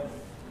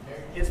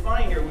 It's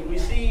funny here. We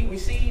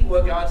see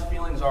what God's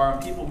feelings are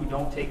on people who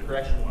don't take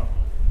correction well.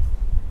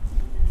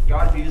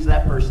 God views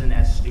that person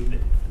as stupid.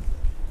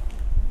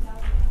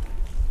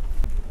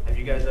 Have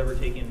you guys ever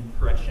taken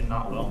correction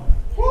not well?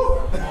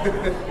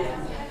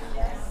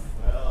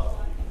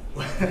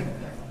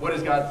 What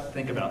does God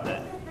think about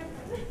that?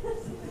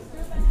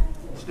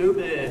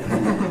 Stupid.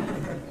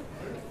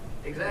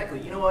 Exactly.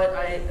 You know what?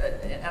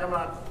 And I'm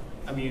not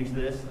immune to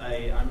this.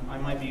 I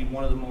might be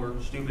one of the more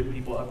stupid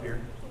people up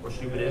here, or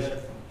stupidest,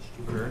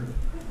 stupider.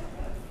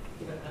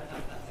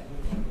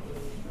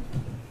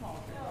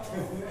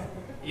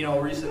 You know,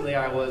 recently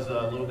I was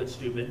a little bit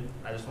stupid.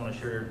 I just want to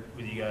share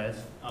with you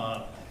guys.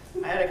 I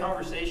had a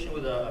conversation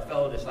with a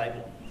fellow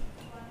disciple,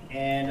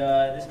 and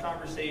this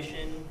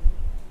conversation,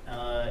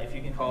 if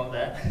you can call it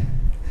that,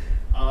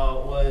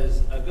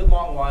 was a good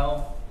long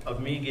while of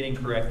me getting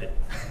corrected.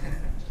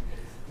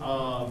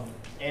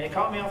 And it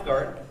caught me off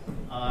guard.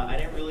 I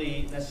didn't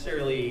really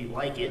necessarily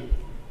like it.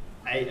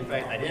 In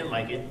fact, I didn't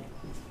like it.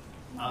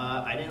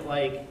 I didn't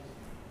like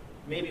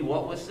maybe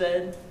what was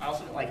said. I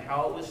also didn't like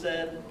how it was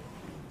said.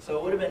 So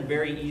it would have been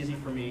very easy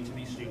for me to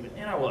be stupid.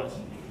 And I was.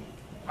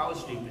 I was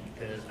stupid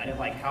because I didn't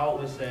like how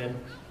it was said.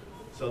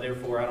 So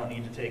therefore, I don't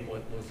need to take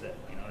what was said.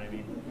 You know what I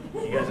mean?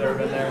 You guys ever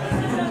been there?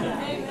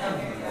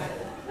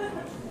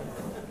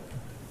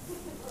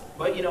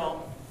 But you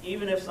know,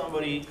 even if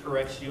somebody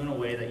corrects you in a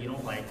way that you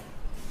don't like,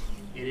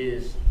 it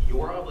is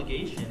your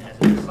obligation as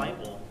a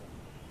disciple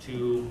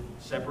to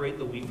separate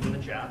the wheat from the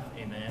chaff.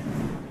 Amen.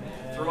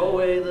 Throw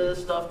away the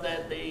stuff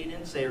that they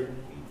didn't say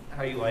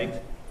how you liked,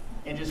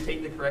 and just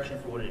take the correction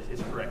for what it is.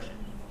 It's correction.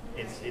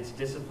 It's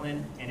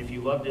discipline, and if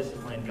you love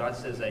discipline, God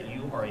says that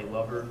you are a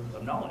lover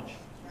of knowledge.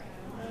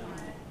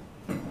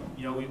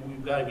 You know,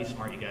 we've got to be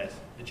smart, you guys.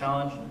 The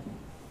challenge,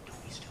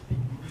 don't be stupid.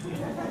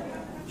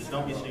 Just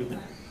don't be stupid.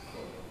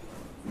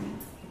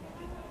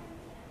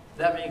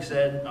 That being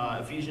said,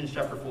 Ephesians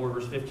chapter 4,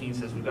 verse 15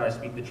 says we've got to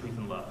speak the truth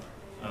in love.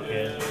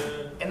 Okay?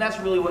 And that's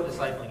really what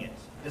discipling is.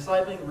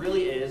 Discipling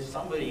really is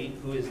somebody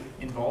who is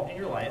involved in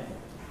your life,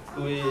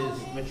 who is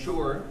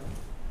mature,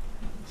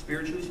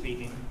 spiritually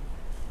speaking,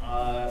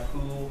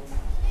 who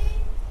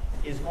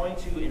is going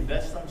to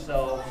invest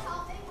themselves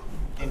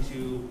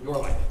into your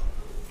life.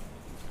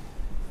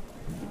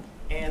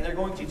 And they're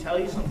going to tell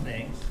you some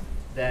things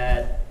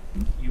that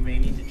you may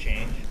need to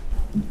change.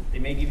 They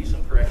may give you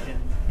some correction,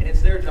 and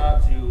it's their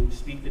job to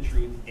speak the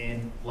truth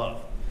in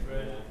love.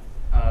 Right.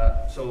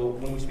 So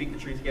when we speak the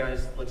truth,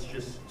 guys, let's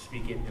just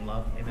speak it in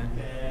love. Amen?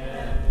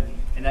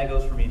 And that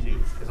goes for me too,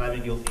 because I've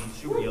been guilty,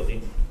 super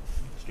guilty,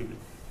 stupid.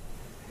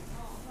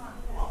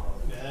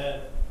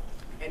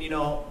 And you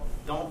know,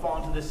 don't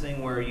fall into this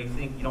thing where you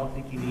don't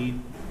think you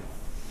need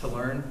to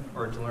learn,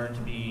 or to learn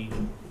to be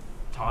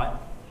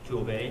taught, to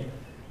obey,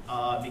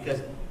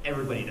 because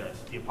everybody does.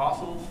 The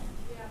apostles,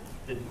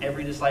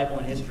 every disciple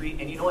in history,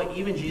 and you know what?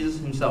 Even Jesus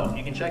himself.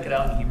 You can check it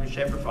out in Hebrews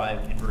chapter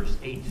 5 and verse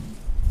 8.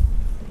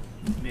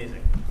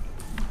 Amazing.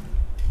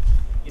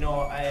 You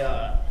know,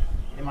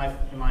 in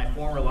my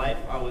former life,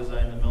 I was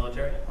in the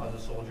military. I was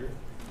a soldier,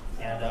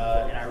 and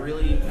I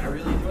really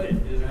enjoyed it.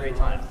 It was a great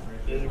time.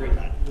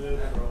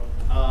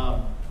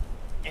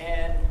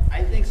 And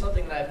I think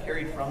something that I've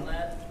carried from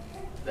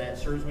that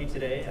serves me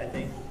today, I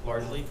think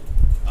largely.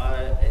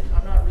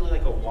 I'm not really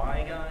like a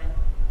why guy,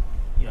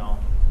 you know.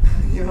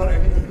 You know what I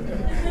mean?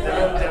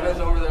 Devin's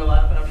over there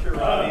laughing. I'm sure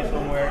Robbie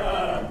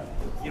somewhere.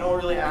 You don't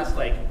really ask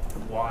like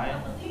why.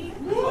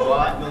 A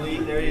lot,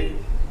 Malik. There you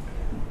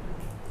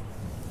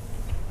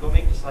go.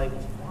 Make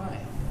disciples. Why?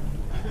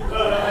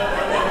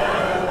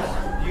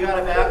 You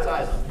gotta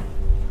baptize them.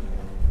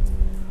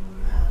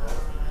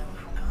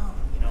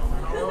 You know,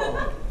 I don't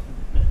know.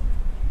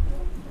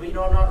 But you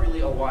know, I'm not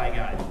really a why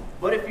guy.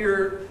 But if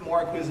you're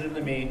more inquisitive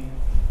than me,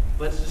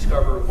 let's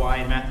discover why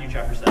in Matthew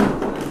chapter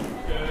 7.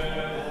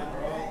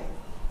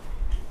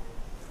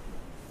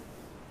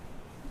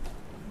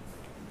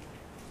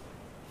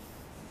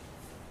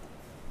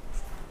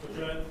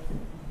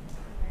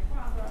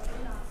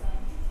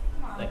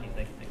 Thank you.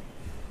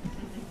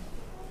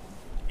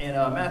 In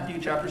Matthew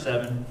chapter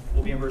 7,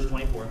 we'll be in verse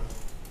 24.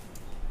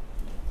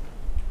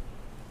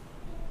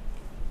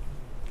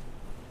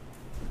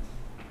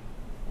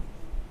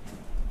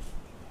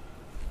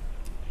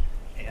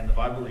 And the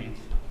Bible reads,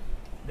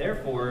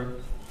 "Therefore,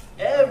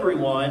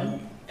 everyone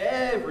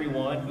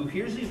who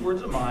hears these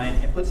words of mine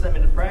and puts them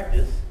into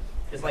practice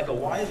is like a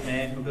wise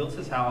man who builds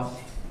his house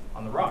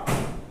on the rock.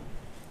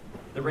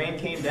 The rain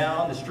came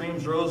down, the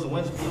streams rose, the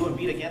winds blew and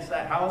beat against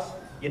that house,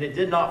 yet it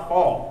did not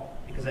fall,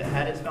 because it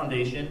had its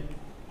foundation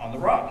on the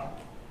rock.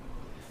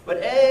 But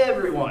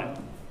everyone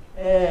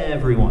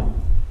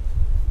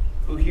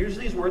who hears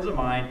these words of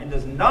mine and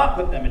does not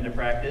put them into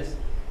practice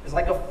is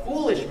like a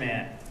foolish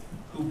man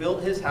who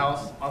built his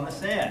house on the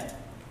sand.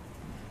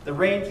 The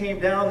rain came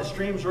down, the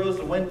streams rose,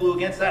 the wind blew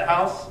against that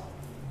house,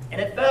 and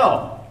it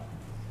fell.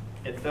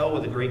 It fell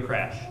with a great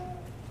crash."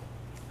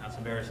 That's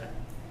embarrassing.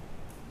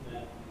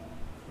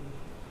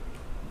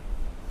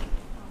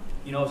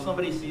 You know, if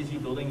somebody sees you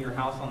building your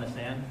house on the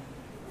sand,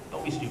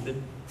 don't be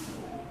stupid.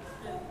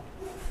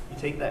 You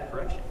take that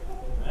correction.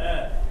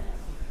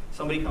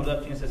 Somebody comes up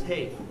to you and says,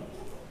 "Hey,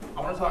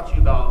 I want to talk to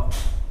you about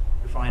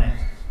your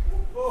finances.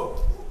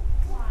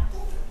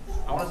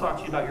 I want to talk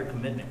to you about your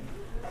commitment."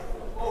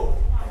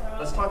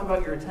 Let's talk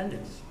about your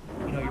attendance.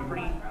 You know, you're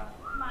pretty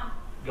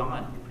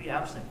gone. You're pretty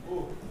absent.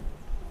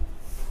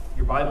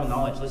 Your Bible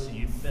knowledge. Listen,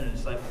 you've been a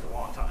disciple for a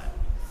long time.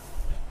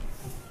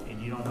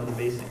 And you don't know the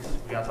basics.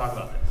 We got to talk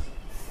about this.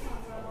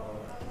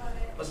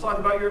 Let's talk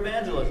about your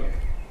evangelism.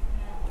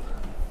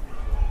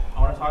 I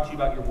want to talk to you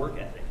about your work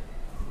ethic.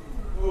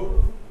 I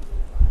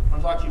want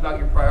to talk to you about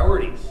your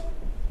priorities,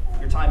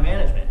 your time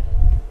management.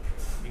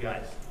 You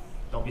guys,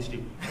 don't be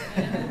stupid.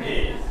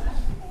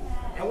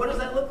 And what does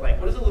that look like?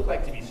 What does it look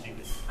like to be stupid?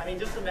 I mean,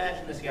 just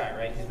imagine this guy,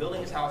 right? He's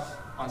building his house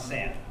on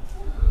sand.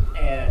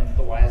 And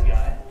the wise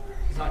guy,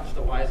 he's not just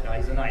a wise guy,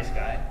 he's a nice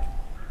guy.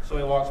 So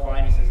he walks by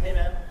and he says, hey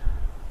man,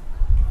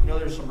 you know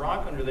there's some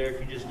rock under there if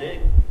you just dig.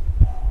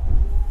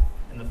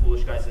 And the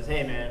foolish guy says,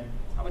 hey man,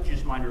 how about you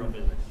just mind your own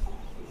business?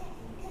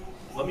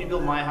 Let me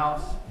build my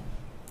house,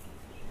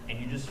 and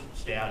you just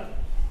stay out of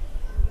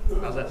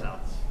it. How's that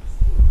sound?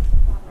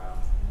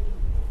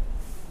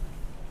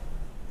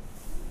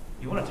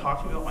 You want to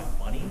talk to me about my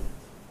money?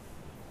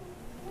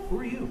 Who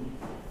are you?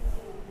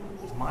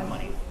 It's my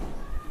money.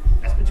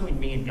 That's between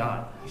me and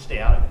God. You stay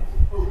out of it.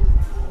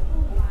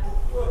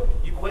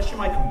 You question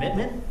my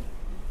commitment?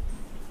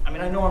 I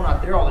mean, I know I'm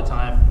not there all the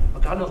time,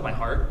 but God knows my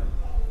heart.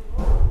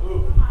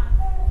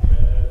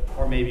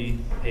 Or maybe,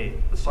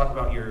 hey, let's talk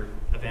about your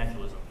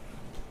evangelism.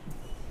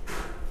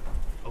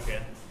 Okay.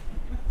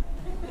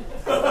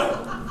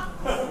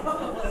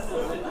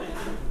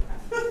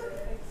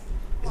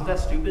 Isn't that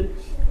stupid?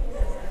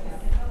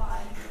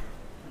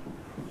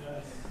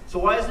 So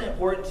why is it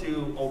important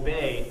to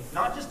obey,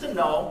 not just to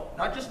know,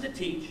 not just to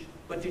teach,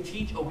 but to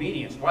teach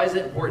obedience? Why is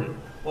it important?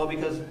 Well,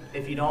 because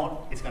if you don't,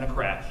 it's going to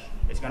crash.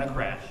 It's going to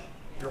crash.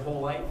 Your whole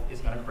life is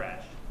going to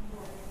crash.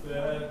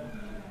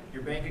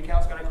 Your bank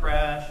account's going to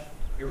crash.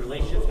 Your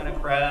relationship's going to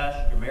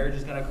crash. Your marriage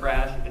is going to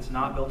crash. If it's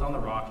not built on the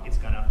rock, it's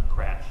going to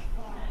crash.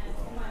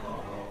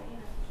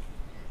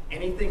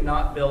 Anything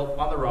not built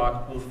on the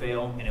rock will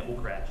fail and it will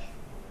crash.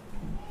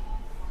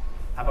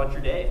 How about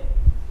your day?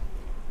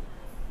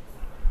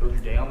 Build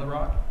your day on the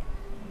rock.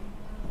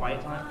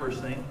 Quiet time,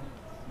 first thing.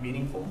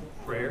 Meaningful,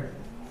 prayer.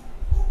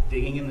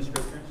 Digging in the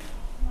scriptures.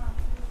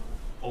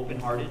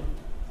 Open-hearted.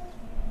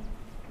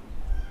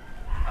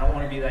 I don't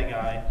want to be that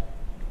guy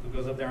who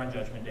goes up there on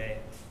Judgment Day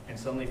and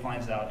suddenly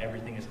finds out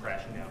everything is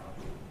crashing down.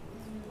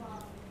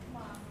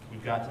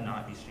 We've got to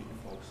not be stupid,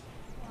 folks.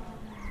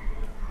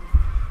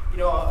 You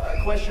know, a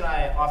question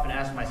I often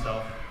ask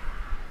myself,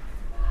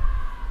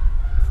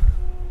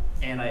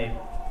 and I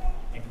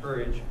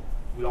encourage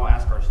we all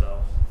ask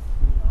ourselves,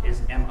 is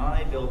am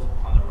I built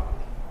on the rock?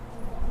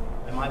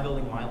 Am I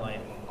building my life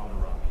on the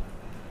rock?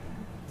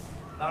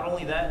 Not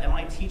only that, am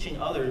I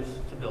teaching others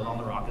to build on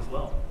the rock as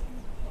well?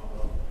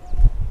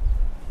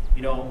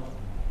 You know,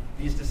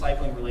 these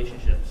discipling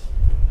relationships,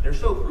 they're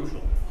so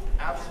crucial,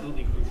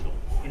 absolutely crucial.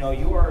 You know,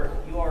 you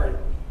are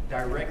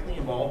directly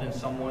involved in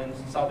someone's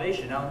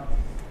salvation. Now,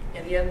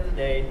 in the end of the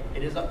day,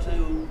 it is up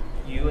to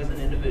you as an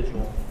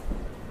individual.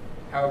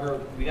 However,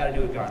 we got to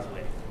do it God's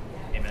way.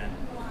 Amen.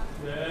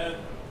 Yeah.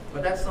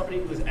 But that's somebody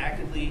who is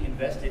actively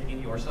invested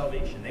in your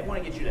salvation. They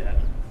want to get you to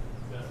heaven.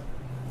 Yeah.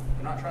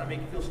 They're not trying to make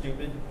you feel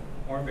stupid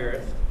or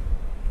embarrassed.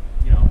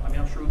 You know, I mean,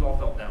 I'm sure we've all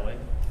felt that way.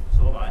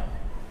 So have I.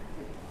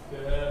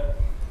 Yeah.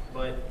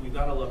 But we've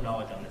got to love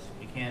knowledge on this.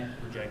 We can't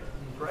reject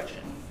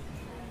correction.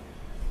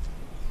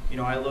 You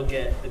know, I look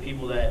at the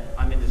people that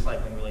I'm in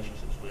discipling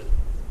relationships with,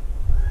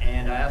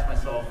 and I ask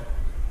myself,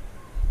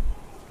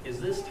 is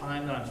this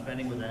time that I'm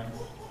spending with them,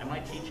 am I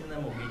teaching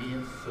them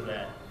obedience so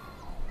that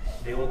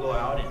they will go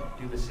out and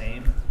do the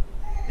same?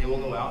 They will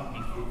go out and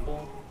be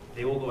fruitful.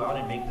 They will go out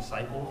and make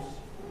disciples.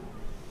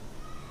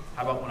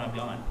 How about when I'm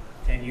gone?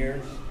 10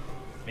 years?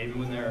 Maybe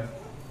when they're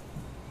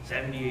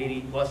 70,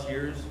 80 plus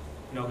years,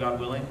 you know, God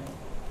willing.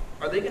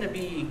 Are they going to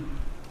be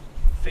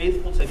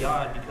faithful to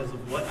God because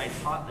of what I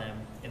taught them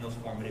in those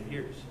formative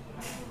years?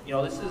 You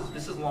know,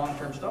 this is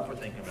long-term stuff we're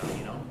thinking about,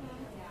 you know.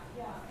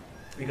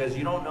 Because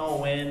you don't know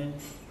when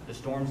the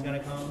storm's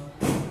going to come.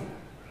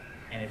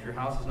 And if your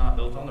house is not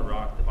built on the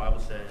rock, the Bible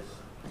says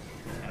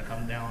it's going to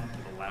come down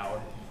with a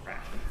loud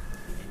crash.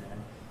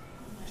 Amen.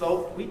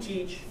 So we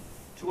teach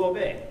to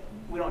obey.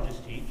 We don't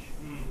just teach.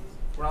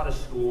 We're not a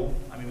school.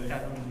 I mean, we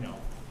got, you know.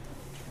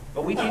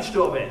 But we teach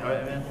to obey. All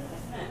right, amen?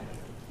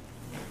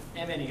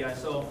 Amen, you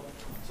guys. So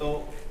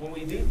when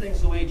we do things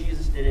the way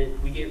Jesus did it,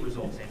 we get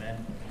results.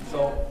 Amen.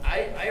 So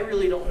I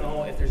really don't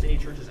know if there's any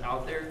churches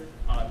out there.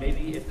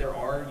 Maybe if there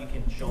are, you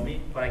can show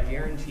me. But I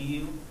guarantee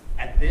you,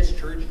 at this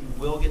church, you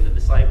will get the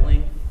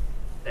discipling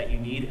that you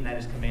need, and that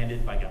is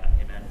commanded by God.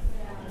 Amen.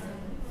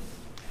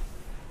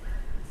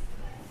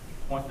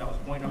 That was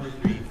point number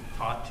 3,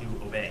 taught to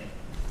obey.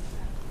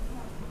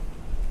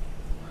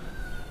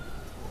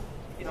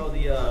 You know,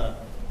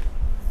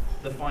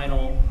 the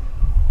final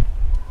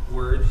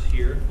words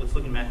here. Let's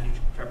look in Matthew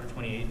chapter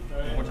 28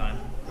 one more time.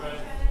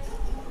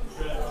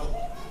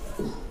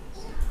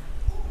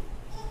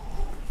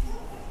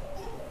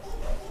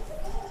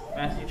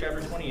 Matthew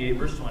chapter 28,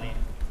 verse 20,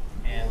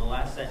 and the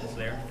last sentence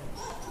there.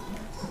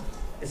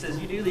 It says,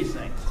 you do these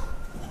things,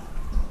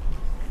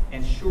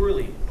 and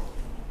surely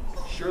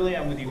surely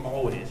I'm with you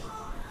always,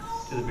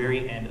 to the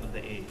very end of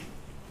the age.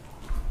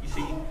 You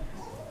see,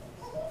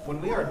 when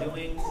we are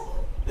doing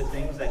the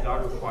things that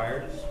God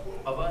requires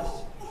of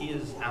us, He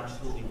is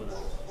absolutely with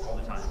us all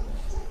the time.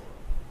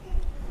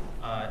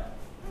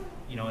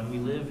 And we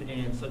live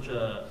in such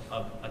a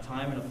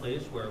time and a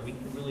place where we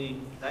can really,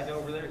 that guy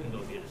over there can go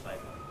be a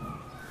disciple.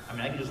 I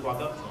mean, I can just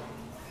walk up to him.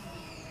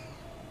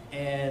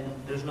 And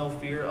there's no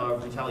fear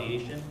of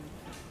retaliation.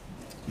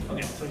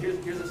 Okay, so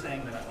here's a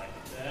saying that I like.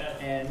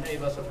 And many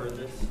of us have heard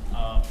this.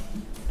 How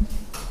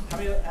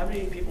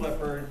many people have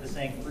heard the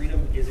saying,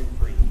 freedom isn't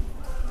free?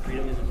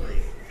 Freedom isn't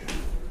free.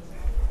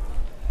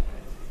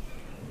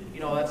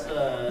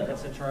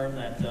 That's a term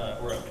that,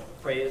 or a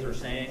phrase or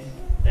saying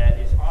that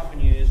is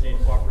often used in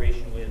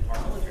cooperation with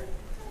our military.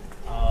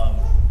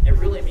 It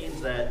really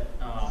means that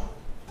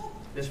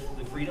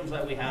the freedoms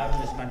that we have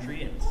in this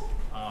country, and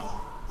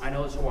I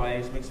know it's Hawaii,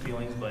 it's mixed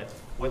feelings, but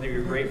whether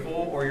you're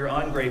grateful or you're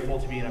ungrateful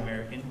to be an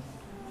American,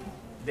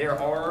 there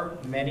are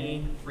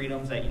many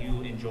freedoms that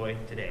you enjoy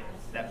today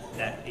that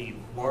a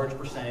large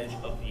percentage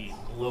of the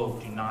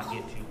globe do not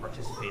get to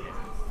participate in.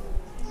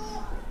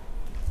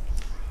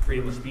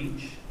 Freedom of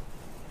speech,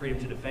 freedom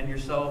to defend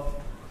yourself,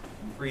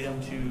 freedom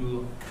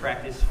to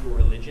practice your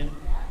religion,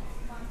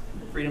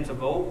 freedom to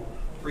vote,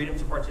 freedom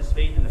to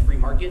participate in the free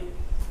market.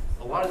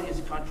 A lot of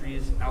these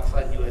countries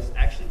outside the U.S.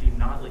 actually do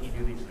not let you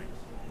do these things.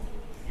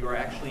 You are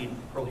actually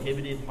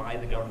prohibited by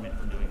the government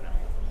from doing that.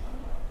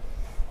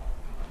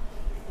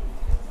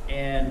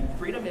 And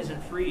freedom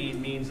isn't free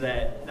means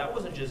that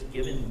wasn't just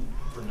given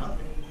for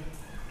nothing.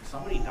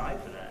 Somebody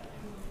died for that.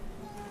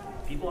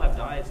 People have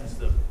died since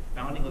the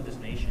founding of this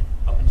nation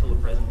up until the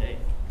present day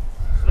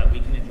so that we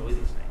can enjoy these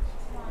things.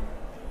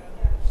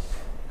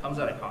 Comes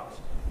at a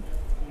cost.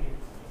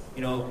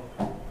 I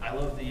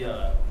love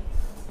the,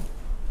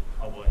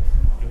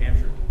 New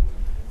Hampshire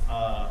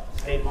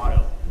state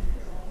motto,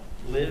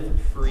 live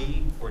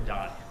free or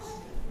die.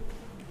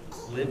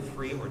 Live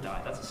free or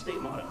die. That's a state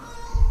motto.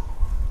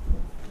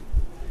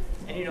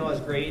 And as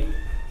great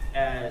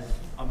as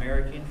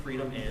American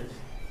freedom is,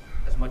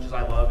 as much as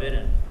I love it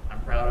and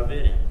I'm proud of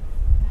it and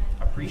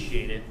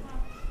appreciate it,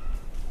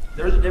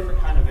 there's a different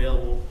kind of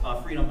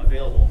freedom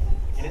available.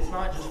 And it's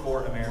not just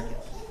for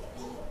Americans.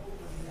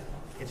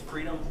 It's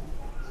freedom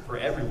for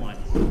everyone.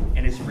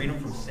 And it's freedom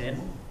from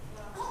sin.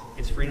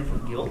 It's freedom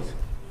from guilt.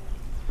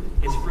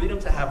 It's freedom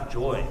to have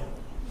joy,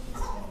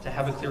 to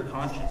have a clear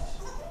conscience.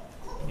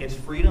 It's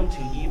freedom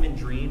to even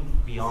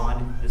dream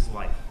beyond this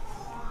life.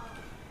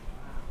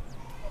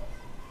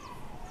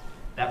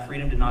 That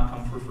freedom did not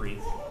come for free.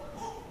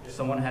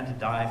 Someone had to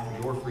die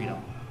for your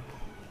freedom,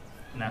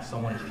 and that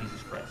someone is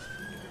Jesus Christ.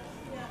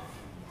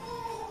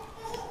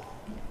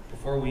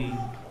 Before we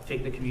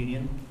take the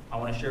communion, I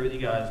want to share with you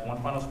guys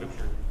one final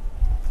scripture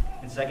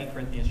in 2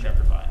 Corinthians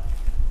chapter 5.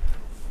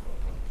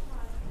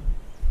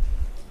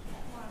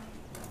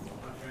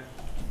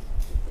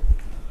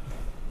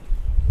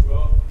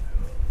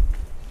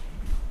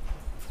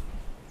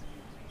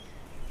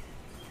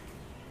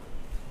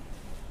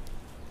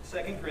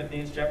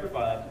 Corinthians chapter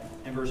 5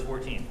 and verse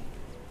 14.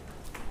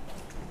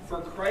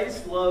 For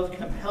Christ's love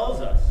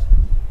compels us,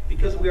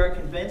 because we are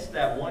convinced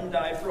that one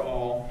died for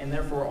all, and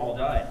therefore all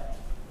died.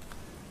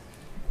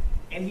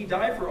 And he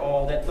died for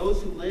all, that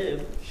those who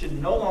live should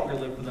no longer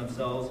live for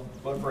themselves,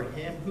 but for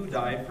him who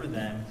died for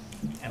them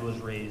and was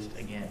raised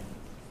again.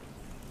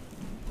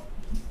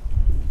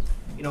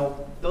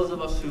 Those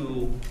of us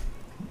who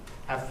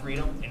have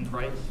freedom in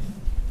Christ,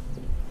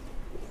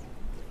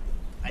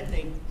 I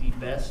think the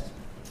best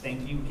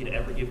thank you could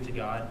ever give to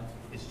God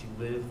is to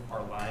live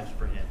our lives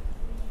for him.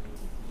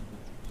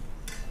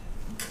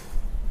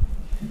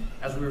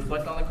 As we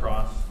reflect on the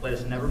cross, let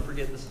us never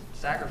forget the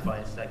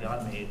sacrifice that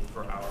God made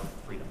for our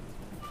freedom.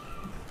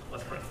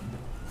 Let's pray.